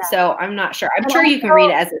series, so I'm not sure. I'm sure you can read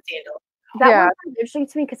it as a standalone. That one's interesting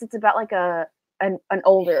to me because it's about like an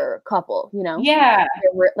older couple, you know? Yeah.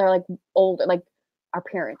 They're like older, like our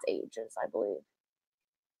parents' ages, I believe.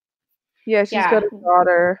 Yeah, she's got a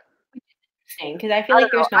daughter. Because I feel like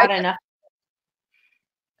there's not enough.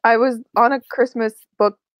 I was on a Christmas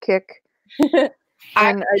book kick.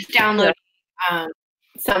 I just downloaded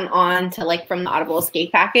some to like from the Audible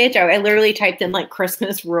Escape package. I literally typed in like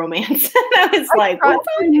Christmas romance, and I was like, "What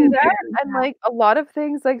do that?" And like a lot of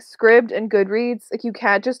things, like Scribd and Goodreads, like you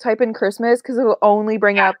can't just type in Christmas because it will only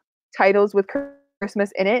bring up titles with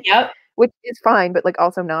Christmas in it. Yep, which is fine, but like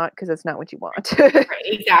also not, because that's not what you want. Right,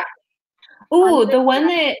 exactly. Ooh, the one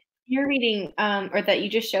that you're reading, or that you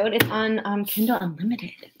just showed, is on Kindle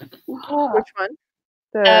Unlimited. Ooh, which one?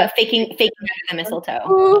 The Faking Under the Mistletoe.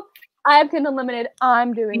 Ooh, I have Kindle Unlimited.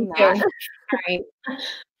 I'm doing that. Sorry.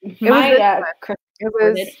 It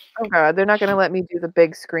was oh god, they're not gonna let me do the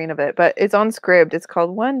big screen of it, but it's on Scribd. It's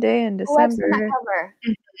called One Day in December. I've seen that cover.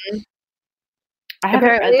 Mm-hmm. I haven't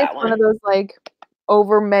read that one. One of those like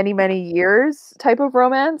over many years type of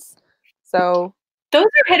romance. So those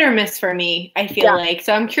are hit or miss for me, I feel like.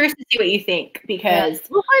 So I'm curious to see what you think, because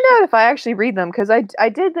we'll find out if I actually read them, because I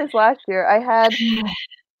did this last year. I had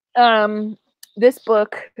this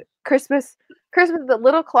book, Christmas, The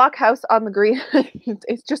Little Clock House on the Green.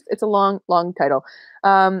 It's a long title.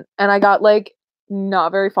 And I got like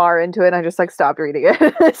not very far into it and I just like stopped reading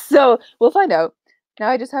it. So we'll find out. Now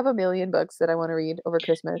I just have a million books that I want to read over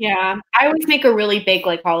Christmas. Yeah. I always make a really big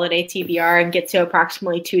like holiday TBR and get to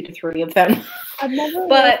approximately 2 to 3 of them. I've never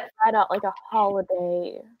read out like a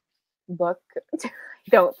holiday book. I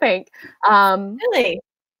don't think. Really?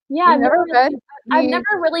 Yeah, I've never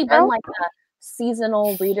really been like a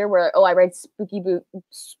seasonal reader where I read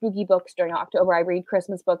spooky books during October. I read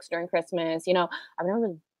Christmas books during Christmas. You know, I've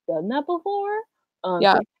never done that before.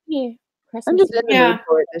 Yeah, I'm just in the mood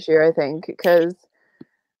for it this year, I think, because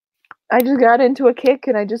I just got into a kick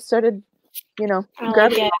and I just started, you know,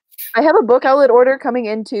 grabbing. I have a book outlet order coming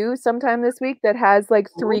in too sometime this week that has like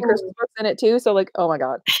 3 Christmas books in it too. So like, oh my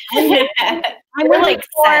god, I'm like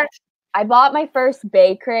set. I bought my first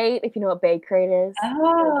Bay Crate, if you know what Bay Crate is.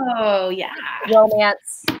 Oh, yeah.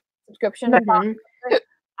 Romance subscription. Mm-hmm.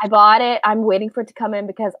 I bought it. I'm waiting for it to come in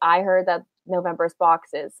because I heard that November's box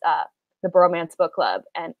is the Bromance Book Club,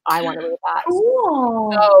 and I want to read that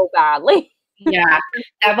so badly. Yeah,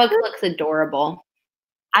 that book looks adorable.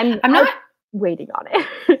 I'm not waiting on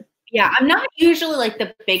it. Yeah, I'm not usually like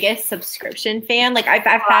the biggest subscription fan. Like I've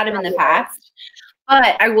had them in the past.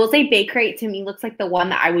 But I will say Bay Crate to me looks like the one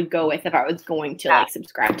that I would go with if I was going to like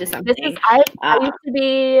subscribe to something. I used to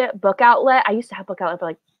be Book Outlet. I used to have Book Outlet for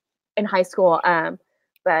like in high school.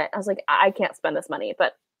 But I was like, I can't spend this money.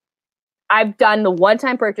 But I've done the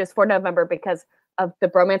one-time purchase for November because of the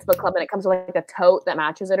Bromance Book Club, and it comes with like a tote that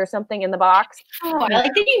matches it or something in the box. Oh, I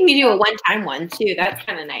like that you can do a one-time one too. That's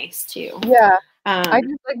kind of nice too. Yeah. I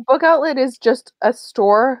just like Book Outlet is just a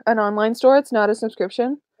store, an online store. It's not a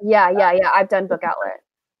subscription. Yeah. I've done Book Outlet,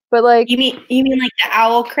 but like you mean like the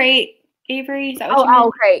Owl Crate, Avery? Is that what you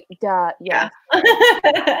Owl Crate. Duh. Yeah.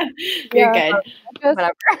 You're good.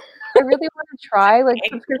 Whatever. I really want to try like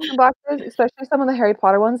subscription boxes, especially some of the Harry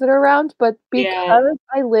Potter ones that are around. But because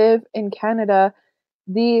I live in Canada,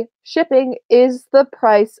 the shipping is the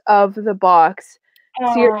price of the box.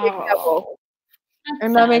 So you're paying double.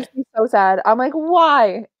 And that makes me so sad. I'm like,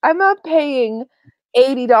 why? I'm not paying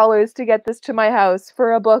 $80 to get this to my house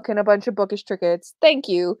for a book and a bunch of bookish trinkets. Thank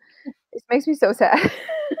you. It makes me so sad.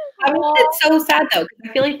 I mean, it's so sad though, because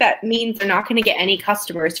I feel like that means they're not going to get any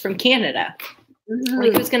customers from Canada. Mm-hmm.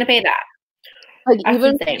 Like, who's going to pay that? Like, that's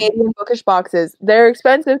even Canadian bookish boxes, they're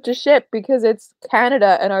expensive to ship because it's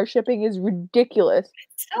Canada and our shipping is ridiculous.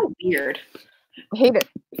 It's so weird. I hate it.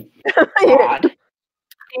 Odd.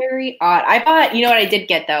 Very odd. I bought, you know what I did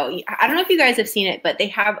get though? I don't know if you guys have seen it, but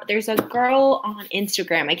there's a girl on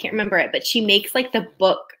Instagram, I can't remember it, but she makes like the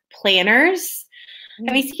book planners.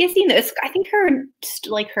 Have you seen this? I think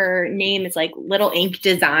her name is like Little Ink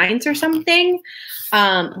Designs or something.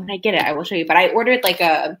 When I get it, I will show you. But I ordered like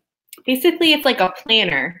basically it's like a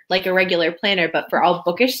planner, like a regular planner, but for all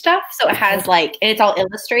bookish stuff. So it has like, and it's all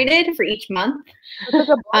illustrated for each month. It's like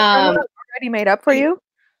a book already made up for you?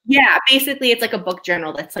 Yeah, basically it's like a book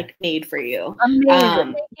journal that's like made for you.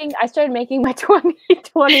 Amazing. I started making my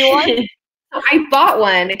 2021. I bought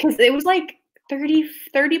one because it was like $30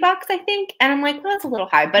 I think, and I'm like, well, that's a little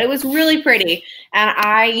high, but it was really pretty. And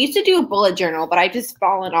I used to do a bullet journal, but I just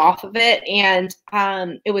fallen off of it, and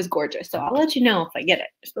it was gorgeous. So I'll let you know if I get it.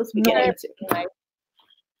 You're supposed to be getting it soon.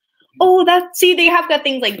 Oh, they have got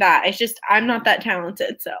things like that. It's just I'm not that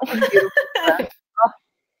talented, so.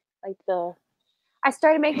 I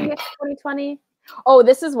started making it in 2020. Oh,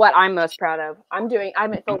 this is what I'm most proud of. I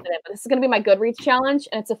haven't filled it in, but this is gonna be my Goodreads challenge,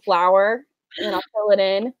 and it's a flower, and then I'll fill it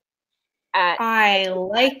in. I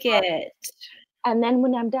like it. And then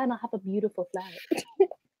when I'm done, I'll have a beautiful flower.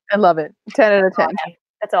 I love it. 10 out of 10.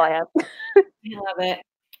 That's all I have. I love it.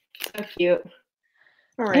 So cute.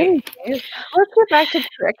 All right. Let's get back to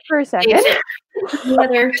Trick for a second. Any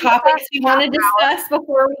other topics you want to discuss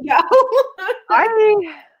before we go?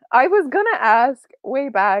 I was going to ask way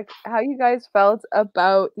back how you guys felt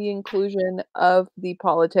about the inclusion of the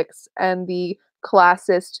politics and the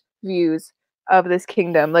classist views of this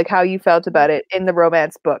kingdom, like how you felt about it in the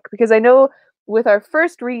romance book. Because I know with our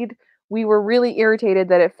first read, we were really irritated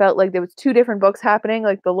that it felt like there was 2 different books happening,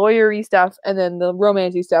 like the lawyery stuff and then the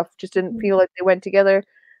romancy stuff just didn't feel like they went together.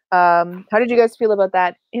 How did you guys feel about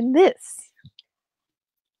that in this?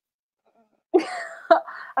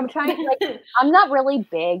 I'm not really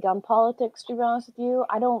big on politics, to be honest with you.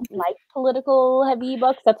 I don't like political heavy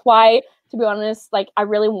books. That's why, to be honest, like I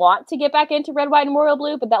really want to get back into Red, White, and Royal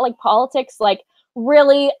Blue, but that like politics, like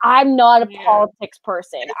really, I'm not a politics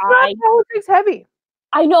person. It's not politics heavy.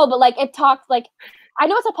 I know, but like it talks like I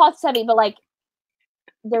know it's a politics heavy, but like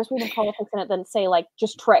there's more politics in it than say like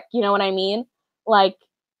just Trick. You know what I mean? Like,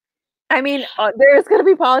 I mean, there's gonna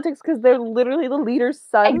be politics because they're literally the leader's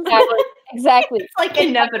sons. Exactly. It's like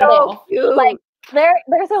inevitable. Like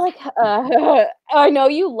there's a like I know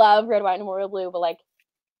you love Red, White, and Royal Blue, but like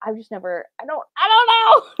I've just never I don't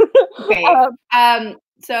know. Okay.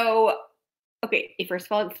 So okay, first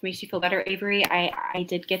of all, if it makes you feel better, Avery, I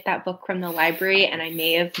did get that book from the library and I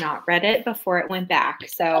may have not read it before it went back.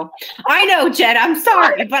 So I know, Jen, I'm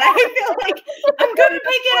sorry, but I feel like I'm going to pick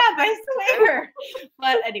it up, I swear.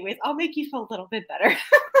 But anyways, I'll make you feel a little bit better.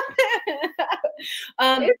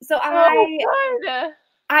 So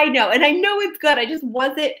I know, and I know it's good. I just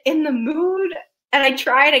wasn't in the mood. And I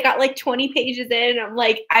tried. I got like 20 pages in. I'm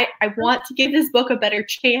like, I want to give this book a better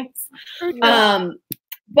chance.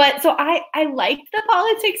 But so I liked the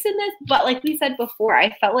politics in this, but like we said before,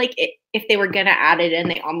 I felt like if they were going to add it in,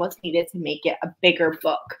 they almost needed to make it a bigger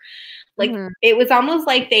book. Like it was almost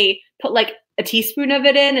like they put like a teaspoon of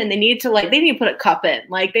it in and they need to put a cup in.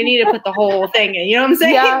 Like they need to put the whole thing in. You know what I'm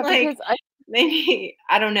saying? Yeah, like maybe,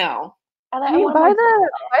 I don't know. I mean, by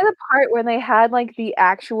the part when they had like the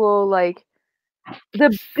actual like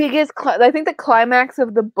the biggest I think the climax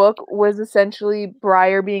of the book was essentially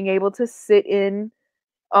Briar being able to sit in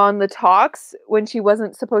on the talks when she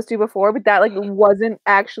wasn't supposed to before, but that like wasn't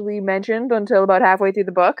actually mentioned until about halfway through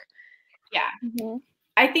the book. Yeah.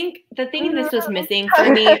 I think the thing this was missing for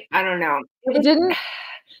me, I don't know. It didn't.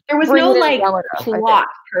 There was no like plot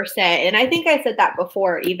per se, and I think I said that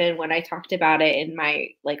before, even when I talked about it in my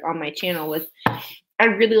on my channel. Was I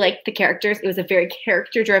really liked the characters. It was a very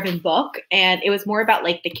character-driven book, and it was more about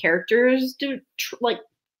like the characters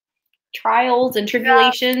trials and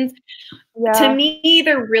tribulations. Yeah. To me,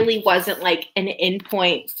 there really wasn't like an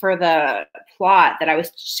endpoint for the plot that I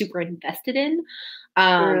was super invested in. So,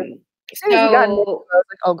 I was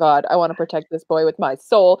like, oh God, I want to protect this boy with my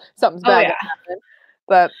soul. Something's bad gonna happen.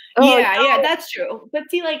 But yeah, that's true.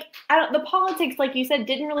 But see, like the politics, like you said,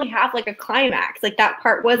 didn't really have like a climax. Like that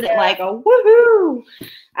part wasn't like a woohoo.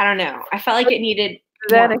 I don't know. I felt like it needed.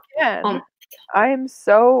 Then again, I am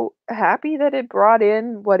so happy that it brought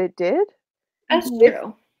in what it did. That's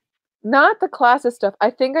true. Not the classist stuff. I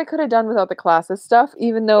think I could have done without the classist stuff,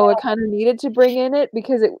 even though it kind of needed to bring in it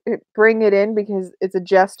because bring it in because it's a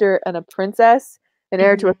jester and a princess, an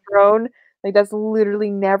heir to a throne. Like that's literally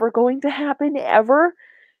never going to happen ever.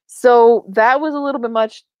 So that was a little bit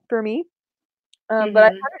much for me. But I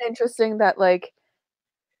found it interesting that like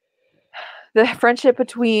the friendship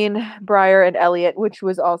between Briar and Elliot, which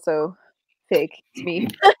was also fake to me,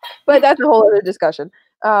 but that's a whole other discussion.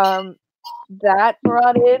 That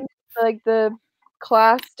brought in like the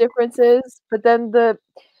class differences, but then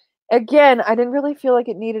again, I didn't really feel like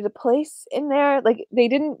it needed a place in there. Like they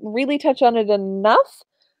didn't really touch on it enough.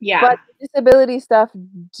 Yeah. But the disability stuff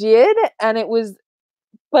did, and it was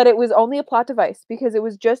only a plot device because it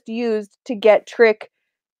was just used to get Trick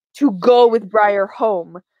to go with Briar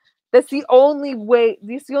home. That's the only way.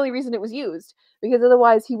 That's the only reason it was used, because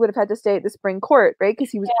otherwise he would have had to stay at the Spring Court, right? Because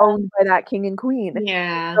he was owned by that king and queen.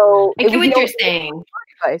 Yeah. So I get what you're saying.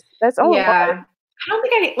 That's all. Yeah. I don't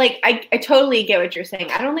think I totally get what you're saying.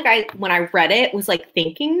 I don't think when I read it was like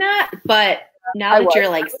thinking that, but now that you're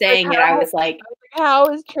like saying it, I was like, how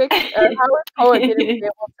is Trick? How is Poet going to be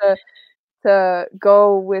able to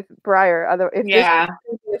go with Briar? If this was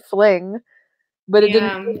going to be a fling, but it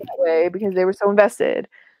didn't go that way because they were so invested.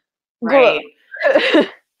 Right.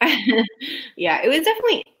 Yeah, it was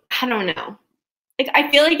definitely. I don't know. Like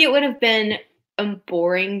I feel like it would have been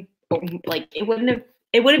boring. Like it would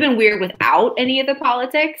have been weird without any of the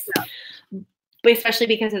politics, but especially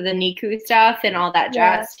because of the Niku stuff and all that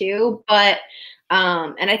jazz too. But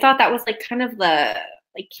and I thought that was like kind of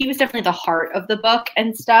he was definitely the heart of the book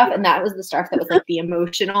and stuff, and that was the stuff that was like the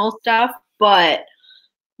emotional stuff. But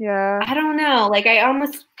I don't know. Like I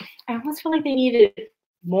almost feel like they needed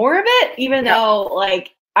more of it, even though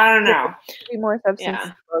like I don't know, be more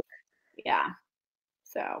substance. Yeah.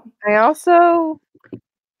 So I also.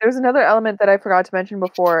 There's another element that I forgot to mention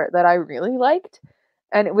before that I really liked,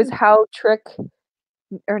 and it was how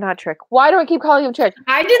not Trick. Why do I keep calling him Trick?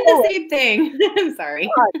 I did the same thing. I'm sorry.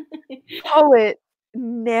 Poet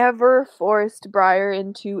never forced Briar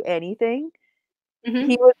into anything.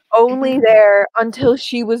 He was only there until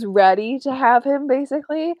she was ready to have him,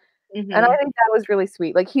 basically. And I think that was really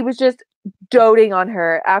sweet. Like he was just doting on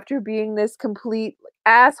her after being this complete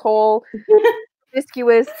asshole,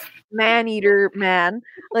 promiscuous man-eater man.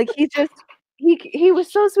 Like he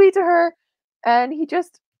was so sweet to her, and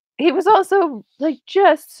he was also like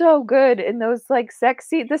just so good in those like sex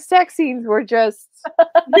scenes. The sex scenes were just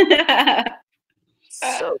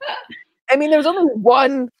so. I mean, there was only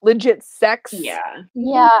one legit sex. Yeah.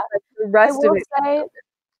 The rest of it.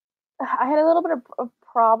 I had a little bit of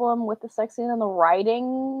problem with the sex scene and the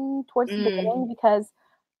writing towards the beginning because,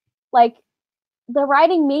 like, the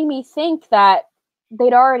writing made me think that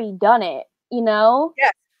they'd already done it, you know?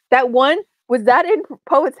 Yeah. That one, was that in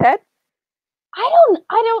Poet's head? I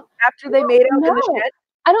don't after they made out in the shed?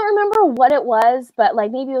 I don't remember what it was, but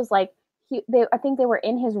like maybe it was like I think they were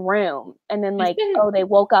in his room, and then like they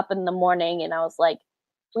woke up in the morning, and I was like,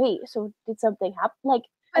 wait, so did something happen? Like,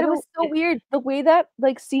 but it was so weird the way that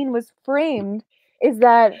like scene was framed. Is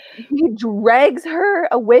that he drags her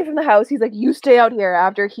away from the house? He's like, "You stay out here."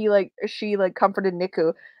 After she comforted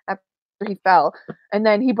Niku after he fell, and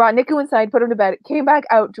then he brought Niku inside, put him to bed, came back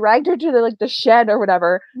out, dragged her to the shed or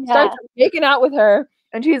whatever, starts making out with her,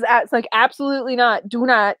 and she's like, "Absolutely not, do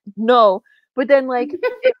not, no." But then like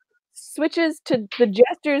it switches to the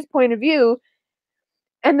Jester's point of view,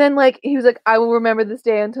 and then like he was like, "I will remember this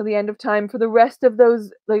day until the end of time." For the rest of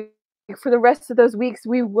those weeks,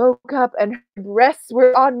 we woke up and her breasts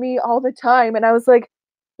were on me all the time. And I was like,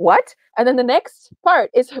 what? And then the next part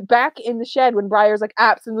is her back in the shed when Briar's like,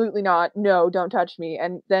 absolutely not. No, don't touch me.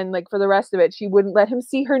 And then like for the rest of it, she wouldn't let him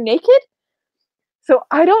see her naked. So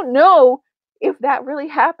I don't know if that really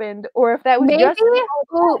happened or if that was maybe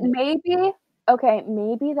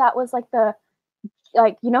that was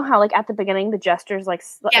like you know how like at the beginning the Jester's like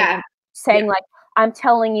saying like, I'm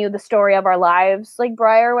telling you the story of our lives, like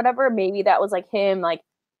Briar or whatever. Maybe that was like him, like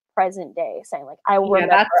present day, saying like, I will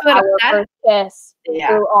remember our first kiss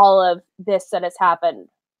through all of this that has happened.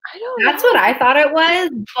 That's what I thought it was,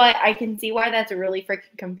 but I can see why that's really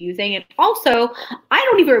freaking confusing. And also, I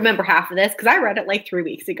don't even remember half of this because I read it like 3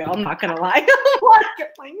 weeks ago. I'm not gonna lie.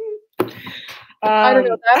 I don't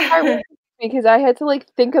know. That part was because I had to like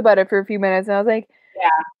think about it for a few minutes, and I was like,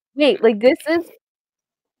 wait, like this is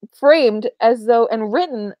framed as though and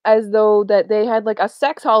written as though that they had like a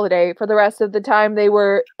sex holiday for the rest of the time they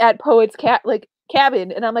were at Poet's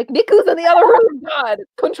cabin, and I'm like, Niku's in the other room. God,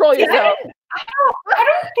 control yourself. I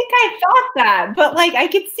don't think I thought that, but like I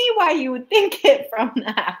could see why you would think it from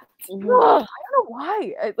that. I don't know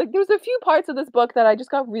why. Like there's a few parts of this book that I just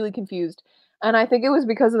got really confused, and I think it was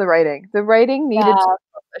because of the writing. The writing needed to be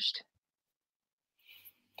published.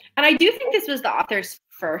 And I do think this was the author's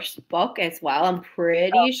first book as well. I'm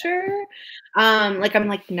pretty sure. I'm like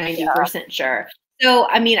 90% sure. So,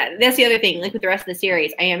 I mean, that's the other thing. Like with the rest of the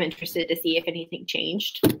series, I am interested to see if anything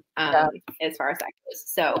changed as far as that goes.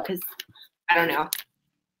 So, because I don't know.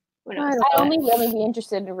 I'd only really be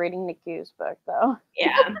interested in reading Niku's book, though.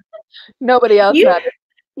 Yeah. Nobody else matters.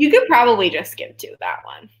 You could probably just skip to that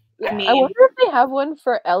one. Yeah. I wonder if they have one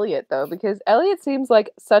for Elliot, though, because Elliot seems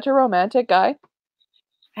like such a romantic guy.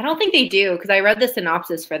 I don't think they do, because I read the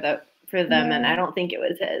synopsis for them, and I don't think it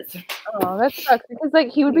was his. Oh, that sucks, because like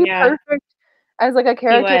he would be perfect as like a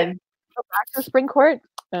character. Go back to Spring Court.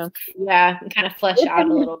 Yeah, and kind of flesh out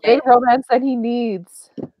a little bit. Romance that he needs.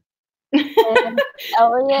 And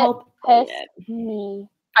Elliot pissed me.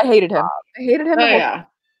 I hated him. I hated him.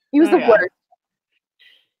 He was the worst.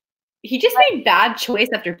 He just made bad choice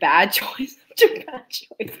after bad choice after bad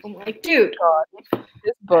choice. I'm like, dude. God,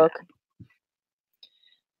 this book.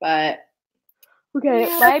 But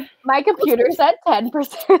okay, my computer's at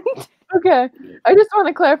 10%. Okay, I just want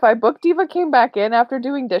to clarify. Book Diva came back in after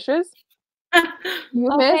doing dishes. You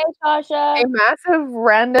missed Tasha. A massive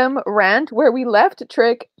random rant where we left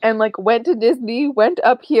Trick and like went to Disney, went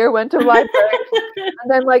up here, went to library, and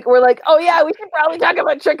then like we're like, oh yeah, we should probably talk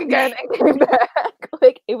about Trick again, and came back.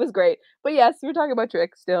 Like it was great, but yes, we're talking about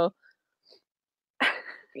Trick still.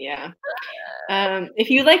 Yeah. If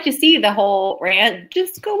you'd like to see the whole rant,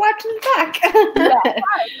 just go watch the back.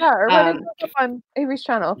 Or run it up on Avery's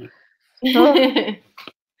channel. Anyways,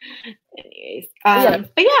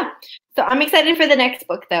 but yeah, so I'm excited for the next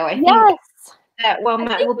book, though. I think that will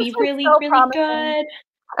be really, really good.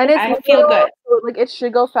 And I feel good. Like it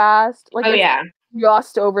should go fast. Like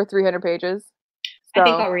just over 300 pages. So. I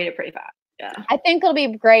think I'll read it pretty fast. Yeah, I think it'll be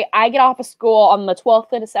great. I get off of school on the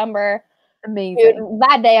 12th of December. Amazing. Dude,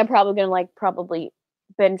 that day I'm probably gonna probably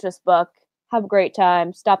binge this book, have a great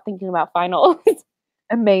time, stop thinking about finals.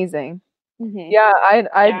 Amazing. Mm-hmm. Yeah,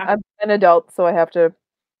 I'm an adult, so I have to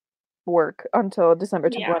work until December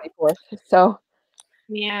 24th. So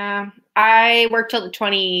yeah, I work till the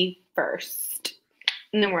 21st,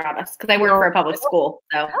 and then we're out because I work for a public school.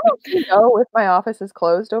 So I don't know if my office is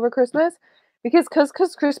closed over Christmas because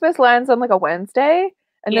Christmas lands on like a Wednesday,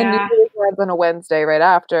 and then New Year's lands on a Wednesday right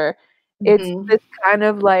after. It's this kind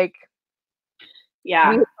of like, we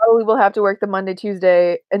probably will have to work the Monday,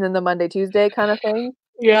 Tuesday, and then the Monday, Tuesday kind of thing.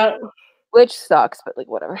 Yeah. Which sucks, but like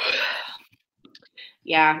whatever.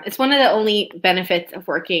 Yeah. It's one of the only benefits of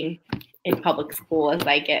working in public school is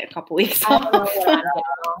I get a couple weeks off.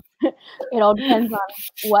 It all depends on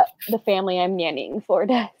what the family I'm nannying for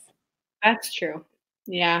does. That's true.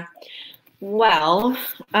 Yeah. Well,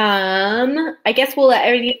 I guess we'll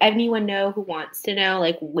let anyone know who wants to know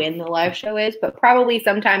like when the live show is, but probably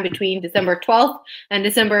sometime between December 12th and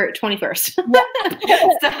December 21st.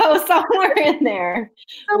 So somewhere in there.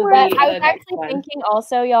 I was actually thinking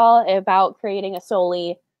also, y'all, about creating a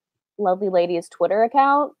solely Lovely Ladies Twitter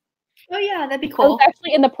account. Oh yeah, that'd be cool. I was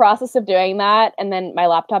actually in the process of doing that, and then my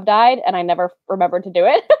laptop died, and I never remembered to do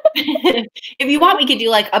it. If you want, we could do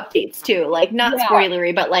like updates too, like not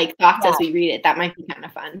spoilery, but like thoughts as we read it. That might be kind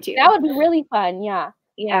of fun too. That would be really fun. Yeah.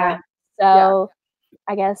 So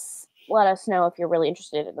I guess let us know if you're really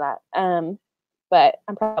interested in that. But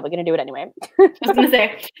I'm probably gonna do it anyway. I was gonna say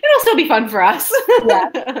it'll still be fun for us.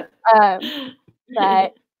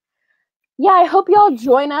 But. Yeah, I hope y'all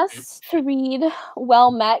join us to read Well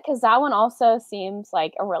Met, because that one also seems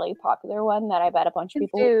like a really popular one that I bet a bunch of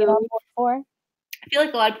people will get on board for. I feel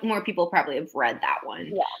like a lot more people probably have read that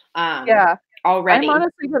one. I'm Already.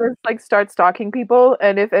 honestly gonna like start stalking people,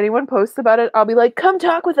 and if anyone posts about it, I'll be like, "Come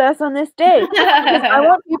talk with us on this day." I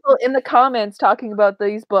want people in the comments talking about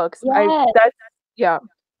these books. Yes. Yeah,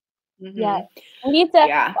 we need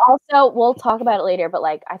to. Also, we'll talk about it later, but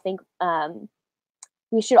like I think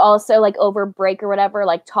we should also, like, over break or whatever,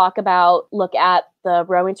 like, look at the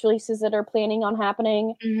romance releases that are planning on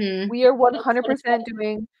happening. Mm-hmm. We are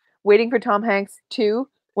 100% waiting for Tom Hanks 2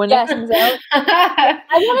 when it comes out. I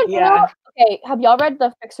want to know, okay, have y'all read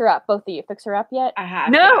the Fix Her Up, both of you? Fix Her Up yet? I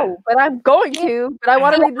have. No, but I'm going to, but I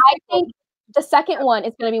want to read the second. I think the second one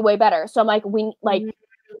is going to be way better. So I'm like,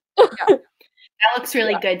 that looks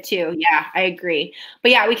really good too. Yeah, I agree. But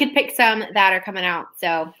yeah, we could pick some that are coming out.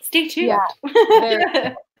 So stay tuned.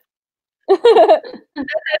 Yeah.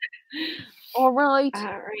 All right.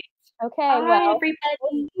 Okay. Bye, well, everybody.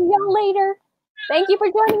 We'll see y'all later. Thank you for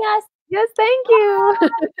joining us. Yes, thank you.